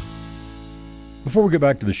try it. Before we get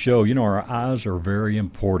back to the show, you know, our eyes are very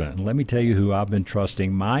important. And let me tell you who I've been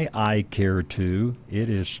trusting my eye care to. It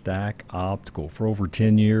is Stack Optical. For over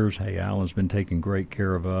 10 years, hey, Alan's been taking great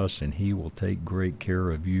care of us, and he will take great care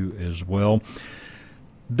of you as well.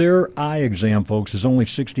 Their eye exam, folks, is only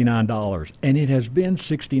 $69, and it has been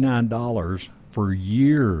 $69 for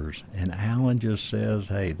years. And Alan just says,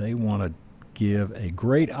 hey, they want to give a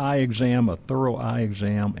great eye exam, a thorough eye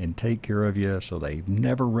exam, and take care of you, so they've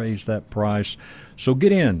never raised that price. So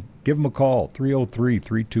get in. Give them a call,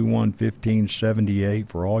 303-321-1578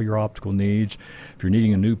 for all your optical needs. If you're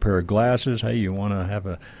needing a new pair of glasses, hey, you want to have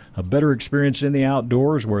a better experience in the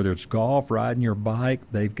outdoors, whether it's golf, riding your bike,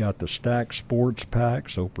 they've got the Stack Sports Pack,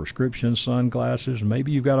 so prescription sunglasses.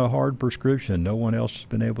 Maybe you've got a hard prescription no one else has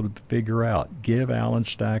been able to figure out. Give Alan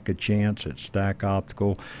Stack a chance at Stack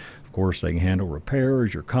Optical. Of course, they can handle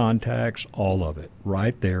repairs, your contacts, all of it,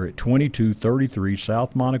 right there at 2233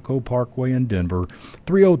 South Monaco Parkway in Denver.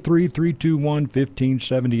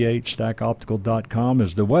 303-321-1578. StackOptical.com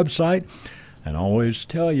is the website. And I always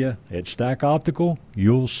tell you, at Stack Optical,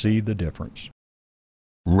 you'll see the difference.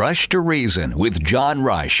 Rush to Reason with John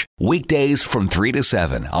Rush. Weekdays from 3 to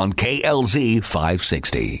 7 on KLZ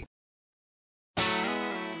 560.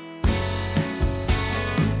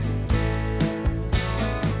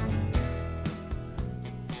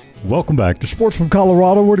 Welcome back to Sports from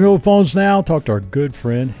Colorado. We're to the phones now. Talk to our good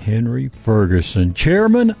friend Henry Ferguson,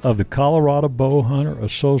 chairman of the Colorado Bow Hunter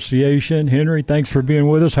Association. Henry, thanks for being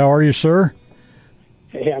with us. How are you, sir?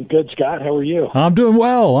 Hey, I'm good, Scott. How are you? I'm doing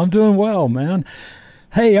well, man.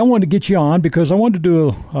 Hey, I wanted to get you on because I wanted to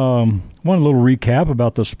do one little recap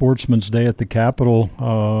about the Sportsman's Day at the Capitol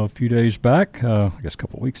a few days back. I guess a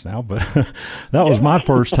couple of weeks now, but that was my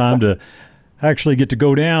first time to actually get to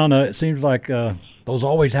go down. It seems like those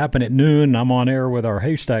always happen at noon. I'm on air with our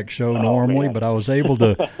Haystack show normally, but I was able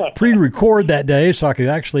to pre-record that day so I could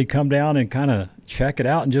actually come down and kind of check it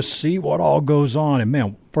out and just see what all goes on. And,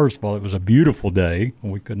 man, first of all, it was a beautiful day.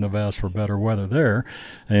 We couldn't have asked for better weather there.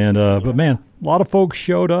 And but, man, a lot of folks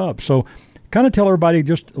showed up. So kind of tell everybody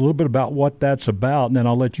just a little bit about what that's about, and then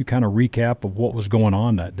I'll let you kind of recap of what was going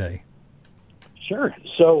on that day. Sure.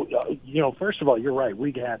 So, first of all, you're right.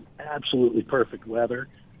 We had absolutely perfect weather,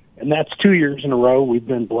 and that's 2 years in a row we've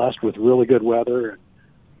been blessed with really good weather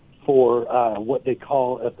for what they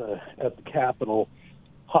call at the Capitol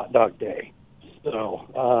Hot Dog Day. So,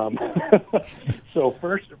 so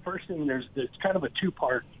first thing, there's kind of a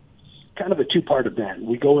two-part event.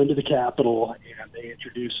 We go into the Capitol and they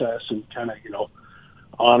introduce us and kind of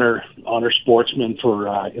honor sportsmen for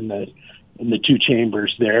in the two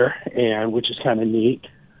chambers there, and which is kind of neat.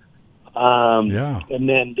 And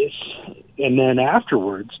then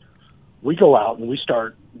afterwards we go out and we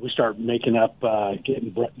start making up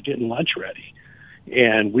getting lunch ready,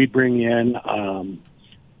 and we bring in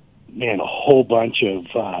a whole bunch of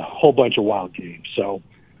wild game. So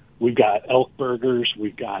we've got elk burgers,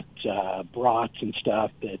 we've got brats and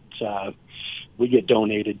stuff that we get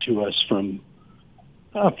donated to us from,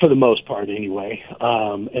 for the most part anyway.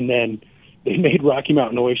 And then they made Rocky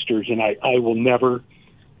Mountain oysters, and I will never,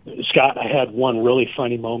 Scott, I had one really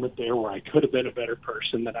funny moment there where I could have been a better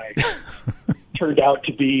person than I turned out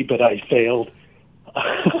to be, but I failed.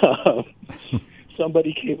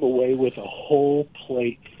 Somebody came away with a whole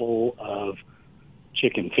plate full of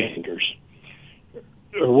chicken fingers,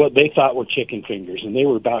 or what they thought were chicken fingers, and they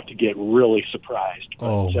were about to get really surprised.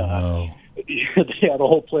 But, no. They had a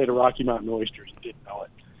whole plate of Rocky Mountain oysters and didn't know it.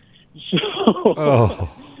 So,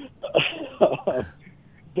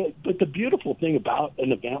 but the beautiful thing about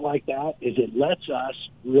an event like that is it lets us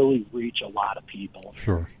really reach a lot of people.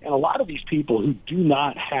 Sure. And a lot of these people who do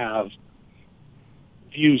not have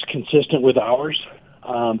views consistent with ours,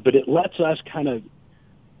 but it lets us kind of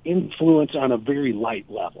influence on a very light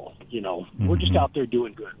level. We're just out there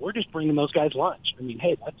doing good. We're just bringing those guys lunch. I mean,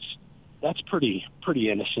 hey, that's pretty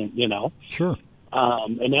innocent, Sure.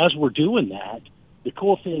 And as we're doing that, the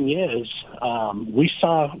cool thing is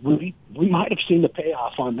we might have seen the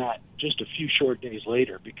payoff on that just a few short days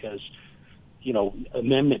later, because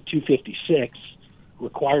Amendment 256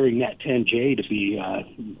 requiring that 10J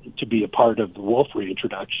to be a part of the wolf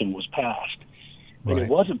reintroduction was passed. But right. It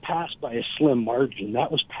wasn't passed by a slim margin.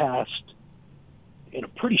 That was passed in a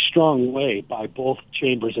pretty strong way by both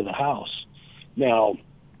chambers of the House. Now,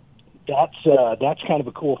 that's kind of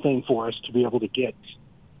a cool thing for us to be able to get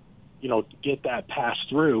that passed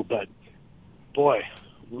through. But boy,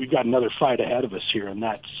 we've got another fight ahead of us here, and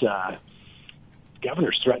that's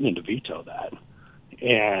governor's threatening to veto that,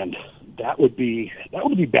 and that would be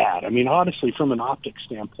bad. I mean, honestly, from an optics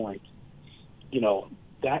standpoint,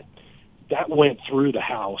 that went through the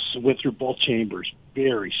House, went through both chambers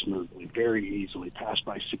very smoothly, very easily, passed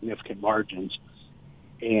by significant margins,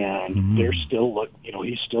 and they're still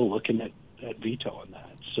he's still looking at vetoing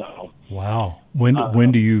that. So wow,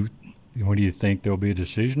 when do you think there'll be a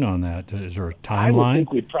decision on that? Is there a timeline?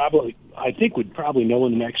 I think we'd probably know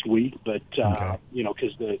in the next week, but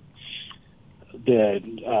because the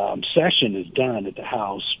session is done at the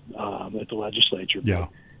House, at the legislature. Yeah.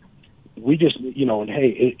 We just, and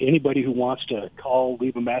hey, anybody who wants to call,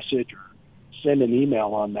 leave a message, or send an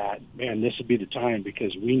email on that, man, this would be the time,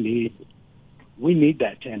 because we need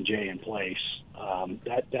that 10J in place.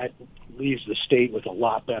 That leaves the state with a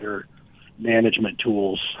lot better management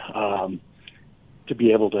tools to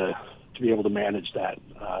be able to manage that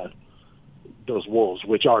those wolves,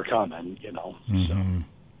 which are coming. Mm-hmm. So.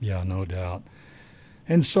 Yeah, no doubt.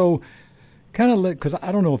 And so, kind of because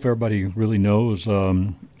I don't know if everybody really knows.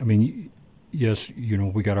 I mean, yes,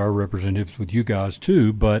 we got our representatives with you guys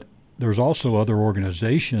too, but there's also other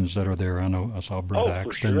organizations that are there. I know I saw Brett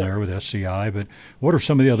Axton there with SCI, but what are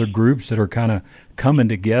some of the other groups that are kind of coming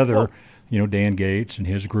together? Dan Gates and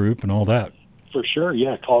his group and all that. For sure,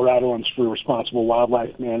 yeah. Coloradoans for Responsible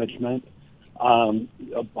Wildlife Management.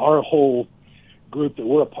 Our whole group that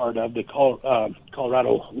we're a part of, the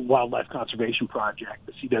Colorado Wildlife Conservation Project,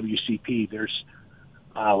 the CWCP, there's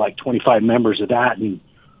like 25 members of that, and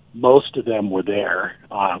most of them were there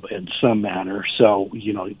in some manner. So,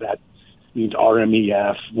 that means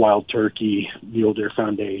RMEF, Wild Turkey, Mule Deer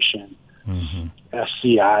Foundation,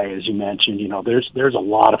 SCI, as you mentioned. There's a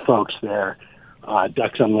lot of folks there.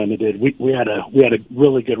 Ducks Unlimited. We had a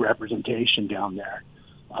really good representation down there,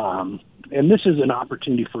 and this is an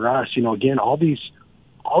opportunity for us. Again, all these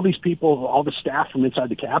people, all the staff from inside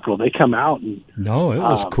the Capitol, they come out and it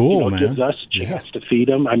was cool, man. Gives us a chance to feed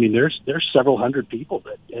them. I mean, there's several hundred people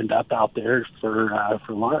that end up out there for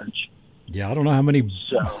lunch. Yeah, I don't know how many.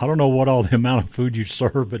 I don't know what all the amount of food you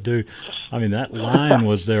serve, but dude, I mean that line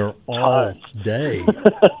was there all day.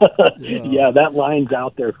 Yeah, that line's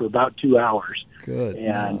out there for about 2 hours. Good.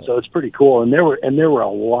 And so it's pretty cool. And there were a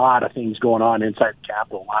lot of things going on inside the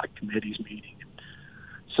Capitol, a lot of committees meeting.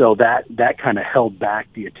 So that kind of held back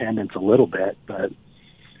the attendance a little bit, but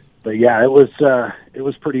yeah, it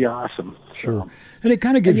was pretty awesome. Sure. And it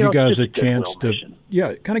kind of gives you guys a chance to,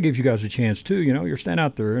 it kind of gives you guys a chance too. You're standing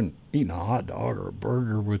out there and eating a hot dog or a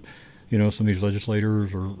burger with, some of these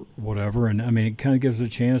legislators or whatever. And I mean, it kind of gives a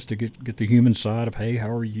chance to get the human side of, hey, how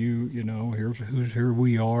are you? Here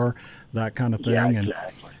we are, that kind of thing. Yeah,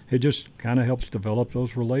 exactly. And it just kind of helps develop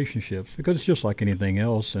those relationships because it's just like anything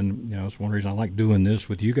else. And, it's one reason I like doing this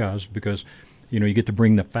with you guys because, you get to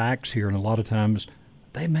bring the facts here. And a lot of times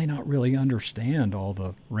they may not really understand all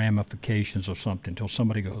the ramifications of something until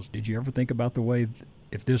somebody goes, did you ever think about the way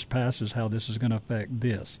if this passes, how this is going to affect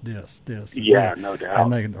this? Yeah, no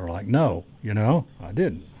doubt. And they're like, no, I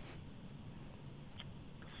didn't.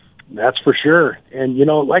 That's for sure. And,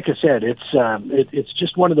 like I said, it's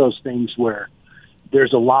just one of those things where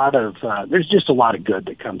there's just a lot of good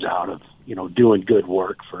that comes out of, doing good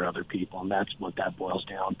work for other people. And that's what that boils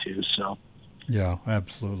down to. So. Yeah,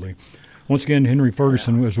 absolutely. Once again, Henry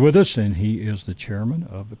Ferguson was with us, and he is the chairman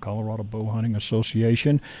of the Colorado Bow Hunting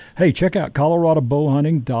Association. Hey, check out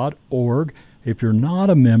coloradobowhunting.org. If you're not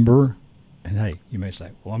a member, and hey, you may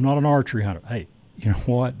say, well, I'm not an archery hunter. Hey, you know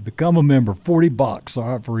what? Become a member, $40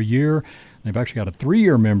 all right, for a year. They've actually got a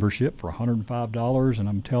 3-year membership for $105, and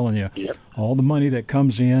I'm telling you, all the money that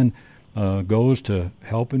comes in goes to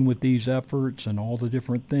helping with these efforts and all the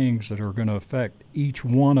different things that are going to affect each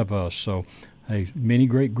one of us. So, hey, many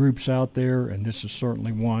great groups out there, and this is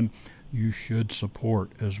certainly one you should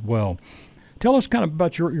support as well. Tell us kind of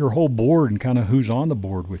about your whole board and kind of who's on the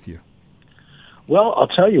board with you. Well, I'll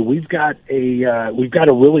tell you, we've got a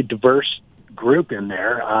really diverse group in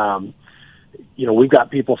there. We've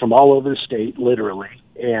got people from all over the state, literally,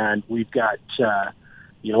 and we've got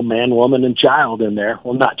man, woman, and child in there.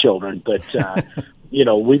 Well, not children, but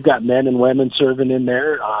we've got men and women serving in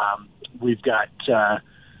there. We've got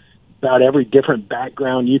about every different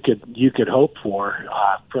background you could hope for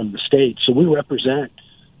from the state. So we represent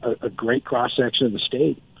a great cross section of the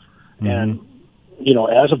state, and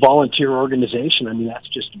as a volunteer organization, I mean that's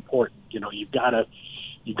just important. You've got to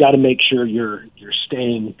make sure you're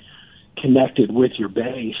staying connected with your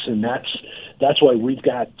base, and that's why we've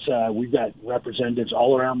got representatives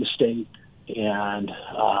all around the state, and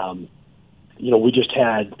we just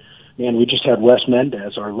had Wes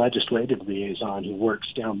Mendez, our legislative liaison, who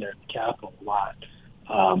works down there at the Capitol a lot,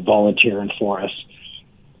 volunteering for us.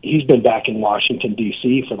 He's been back in Washington,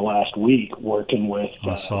 D.C. for the last week working with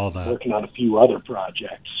working on a few other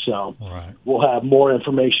projects. So We'll have more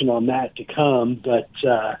information on that to come. But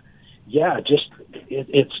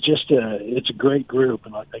it's a great group,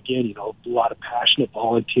 and again, a lot of passionate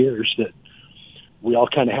volunteers that we all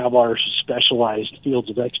kind of have our specialized fields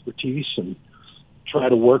of expertise and try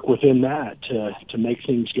to work within that to make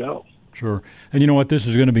things go. Sure. And you know what? This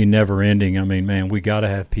is going to be never ending. I mean, man, we got to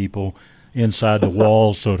have people inside the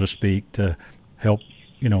walls, so to speak, to help,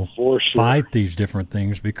 fight these different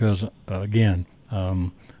things because, again,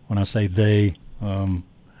 when I say they,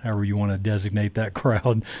 however you want to designate that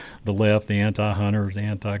crowd, the left, the anti-hunters, the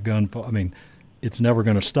anti-gun, I mean, it's never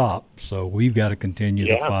going to stop. So we've got to continue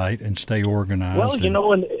to fight and stay organized.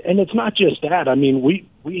 Well, and it's not just that. I mean, we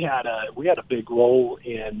had a big role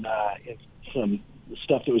in some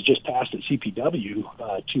stuff that was just passed at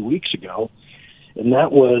CPW 2 weeks ago, and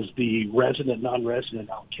that was the resident, non-resident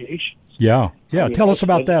allocations. Yeah. Tell us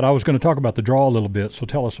about that. I was going to talk about the draw a little bit, so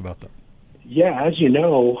tell us about that. Yeah, as you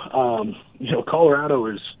know, Colorado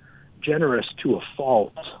is generous to a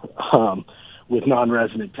fault with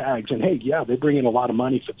non-resident tags. And, hey, they bring in a lot of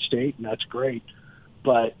money for the state, and that's great.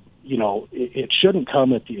 But, it shouldn't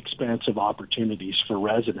come at the expense of opportunities for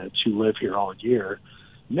residents who live here all year.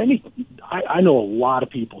 I know a lot of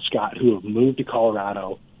people, Scott, who have moved to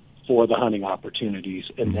Colorado for the hunting opportunities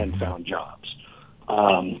and then found jobs.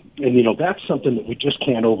 And that's something that we just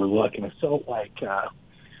can't overlook. And I felt like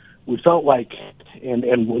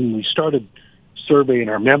and when we started surveying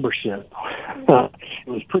our membership, it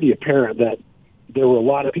was pretty apparent that there were a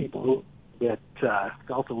lot of people that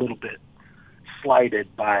felt a little bit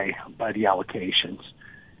slighted by the allocations.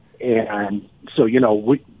 And so, again,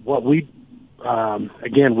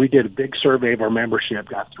 we did a big survey of our membership,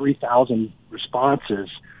 got 3,000 responses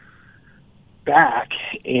back,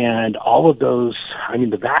 and all of those,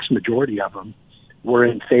 the vast majority of them were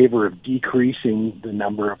in favor of decreasing the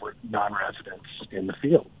number of non-residents in the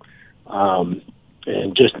field, and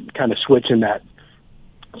just kind of switching that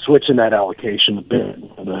allocation a bit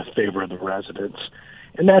in the favor of the residents.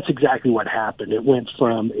 And that's exactly what happened. It went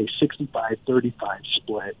from a 65-35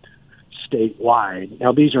 split statewide.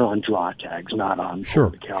 Now, these are on draw tags, not on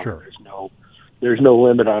over-the-counter. Sure. There's no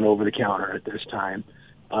limit on over-the-counter at this time.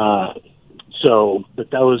 But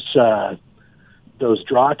those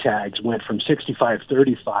draw tags went from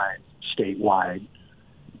 65-35 statewide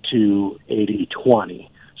to 80-20.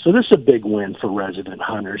 So this is a big win for resident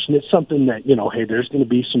hunters, and it's something that, hey, there's going to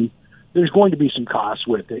be some costs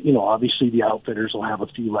with it. Obviously the outfitters will have a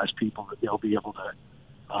few less people that they'll be able to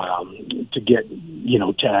get,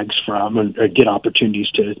 tags from and get opportunities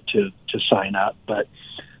to sign up. But,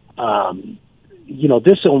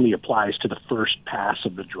 this only applies to the first pass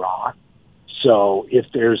of the draw. So if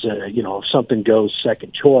there's if something goes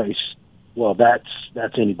second choice, well, that's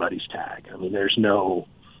anybody's tag. There's no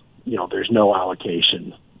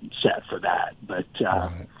allocation set for that. But,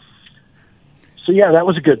 right. So yeah, that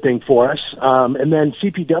was a good thing for us. And then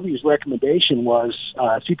CPW's recommendation was,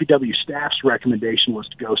 CPW staff's recommendation was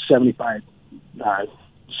to go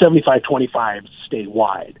 75-25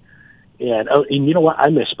 statewide. And you know what? I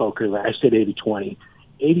misspoke earlier. I said 80-20.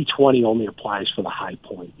 80-20 only applies for the high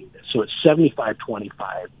point unit. So it's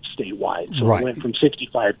 75-25 statewide. So right. It went from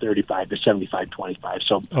 65-35 to 75-25.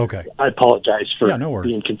 So okay. I apologize for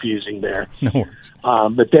being confusing there. No worries.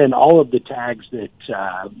 But then all of the tags that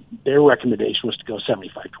their recommendation was to go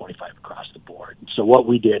 75-25 across the board. So what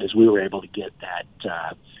we did is we were able to get that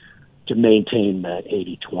to maintain the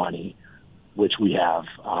 80-20, which we have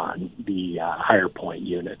on the higher point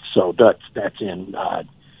units. So that's in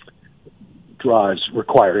draws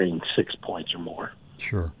requiring 6 points or more.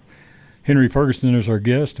 Sure. Henry Ferguson is our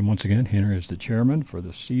guest, and once again, Henry is the chairman for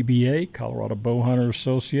the CBA, Colorado Bowhunter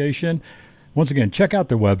Association. Once again, check out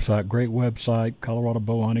their website, great website,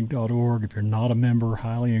 coloradobowhunting.org. If you're not a member,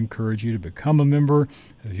 highly encourage you to become a member.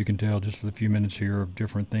 As you can tell, just with a few minutes here of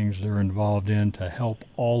different things they're involved in to help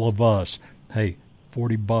all of us. Hey,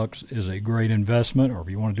 $40 is a great investment, or if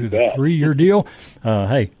you want to do the 3-year deal,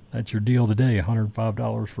 hey, that's your deal today,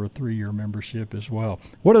 $105 for a 3-year membership as well.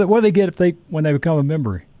 What do they get when they become a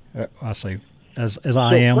member? I say, as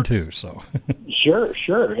I am too. So sure,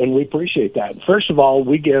 and we appreciate that. First of all,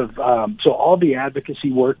 we give so all the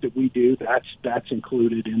advocacy work that we do, that's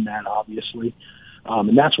included in that, obviously,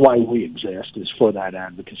 and that's why we exist, is for that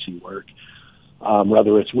advocacy work,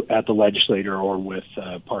 whether it's at the legislature or with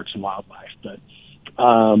Parks and Wildlife. But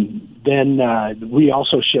then we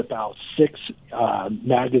also ship out 6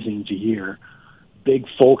 magazines a year, big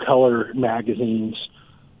full-color magazines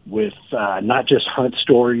with not just hunt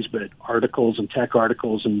stories, but articles and tech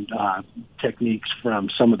articles and techniques from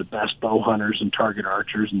some of the best bow hunters and target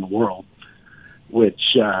archers in the world,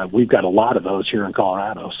 which we've got a lot of those here in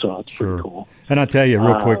Colorado, so it's pretty cool. And I tell you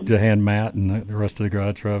real quick to hand Matt and the rest of the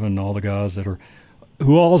guys, Trevor, and all the guys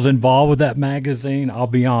who all's involved with that magazine, I'll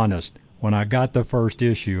be honest, when I got the first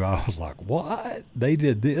issue, I was like, what? They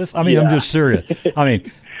did this? I'm just serious.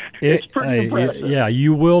 It's pretty impressive. Yeah,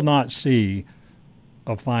 you will not see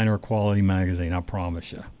a finer quality magazine, I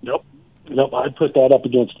promise you. Nope. I'd put that up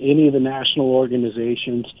against any of the national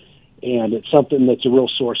organizations, and it's something that's a real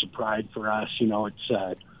source of pride for us.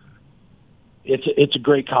 It's a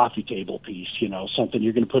great coffee table piece, something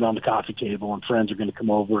you're going to put on the coffee table, and friends are going to come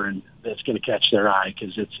over, and that's going to catch their eye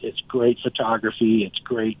because it's great photography, it's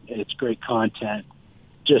great content,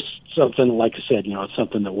 just something, like I said, it's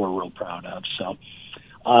something that we're real proud of. So,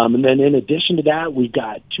 and then in addition to that, we've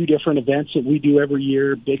got 2 different events that we do every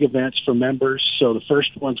year, big events for members. So the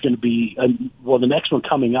first one's going to be, the next one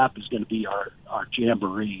coming up is going to be our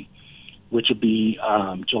Jamboree, which will be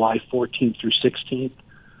July 14th through 16th.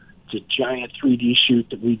 It's a giant 3D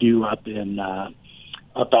shoot that we do up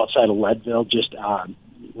outside of Leadville, just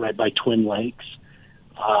right by Twin Lakes.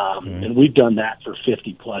 And we've done that for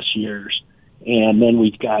 50 plus years. And then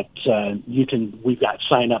we've got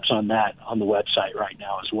sign-ups on that on the website right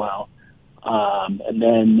now as well. And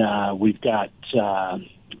then we've got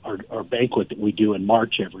our banquet that we do in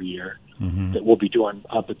March every year that we'll be doing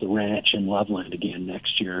up at the ranch in Loveland again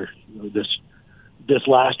next year. This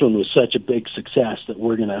last one was such a big success that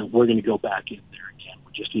we're gonna go back in there again.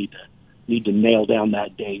 We just need to nail down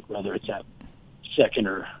that date, whether it's that second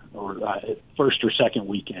or first or second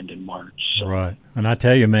weekend in March. So. Right. And I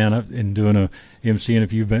tell you, man, I've been doing emceeing a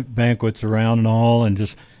few banquets around and all, and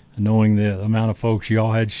just knowing the amount of folks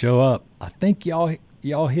y'all had show up. I think y'all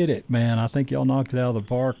hit it, man. I think y'all knocked it out of the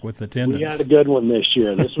park with attendance. We had a good one this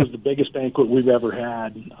year. This was the biggest banquet we've ever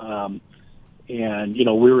had. And, you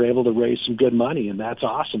know, we were able to raise some good money, and that's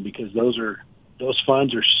awesome because those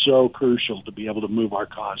funds are so crucial to be able to move our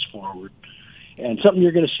cause forward. And something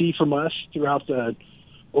you're going to see from us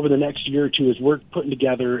over the next year or two is we're putting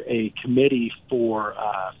together a committee for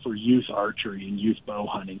youth archery and youth bow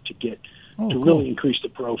hunting to cool. really increase the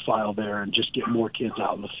profile there and just get more kids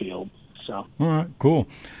out in the field. So. All right, cool.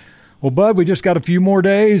 Well, Bud, we just got a few more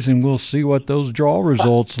days, and we'll see what those draw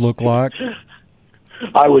results look like.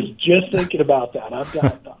 I was just thinking about that.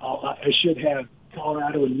 I should have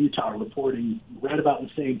Colorado and Utah reporting right about the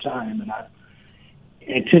same time, and I'm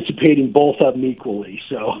anticipating both of them equally.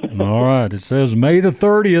 So. All right. It says May the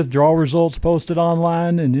 30th, draw results posted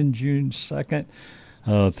online, and then June 2nd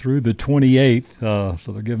through the 28th.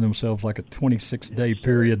 So they're giving themselves like a 26-day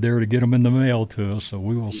period there to get them in the mail to us. So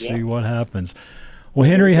we will see what happens. Well,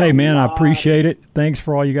 Henry, hey, man, I appreciate it. Thanks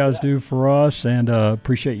for all you guys do for us, and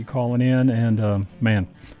appreciate you calling in. And, man,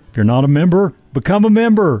 if you're not a member, become a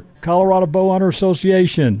member. Colorado Bow Hunter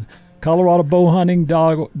Association,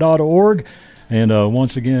 coloradobowhunting.org. And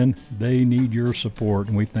once again, they need your support,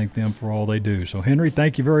 and we thank them for all they do. So, Henry,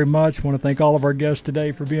 thank you very much. Want to thank all of our guests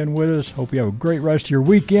today for being with us. Hope you have a great rest of your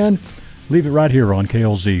weekend. Leave it right here on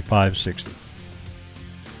KLZ 560.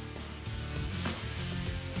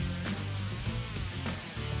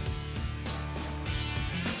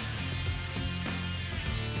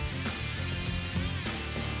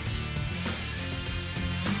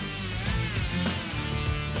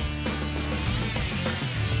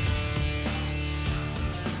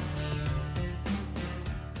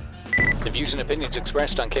 The views and opinions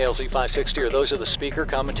expressed on KLZ 560 are those of the speaker,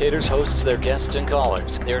 commentators, hosts, their guests, and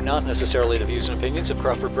callers. They are not necessarily the views and opinions of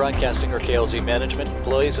Crawford Broadcasting or KLZ management,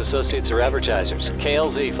 employees, associates, or advertisers.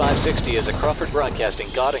 KLZ 560 is a Crawford Broadcasting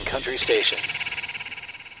God and Country station.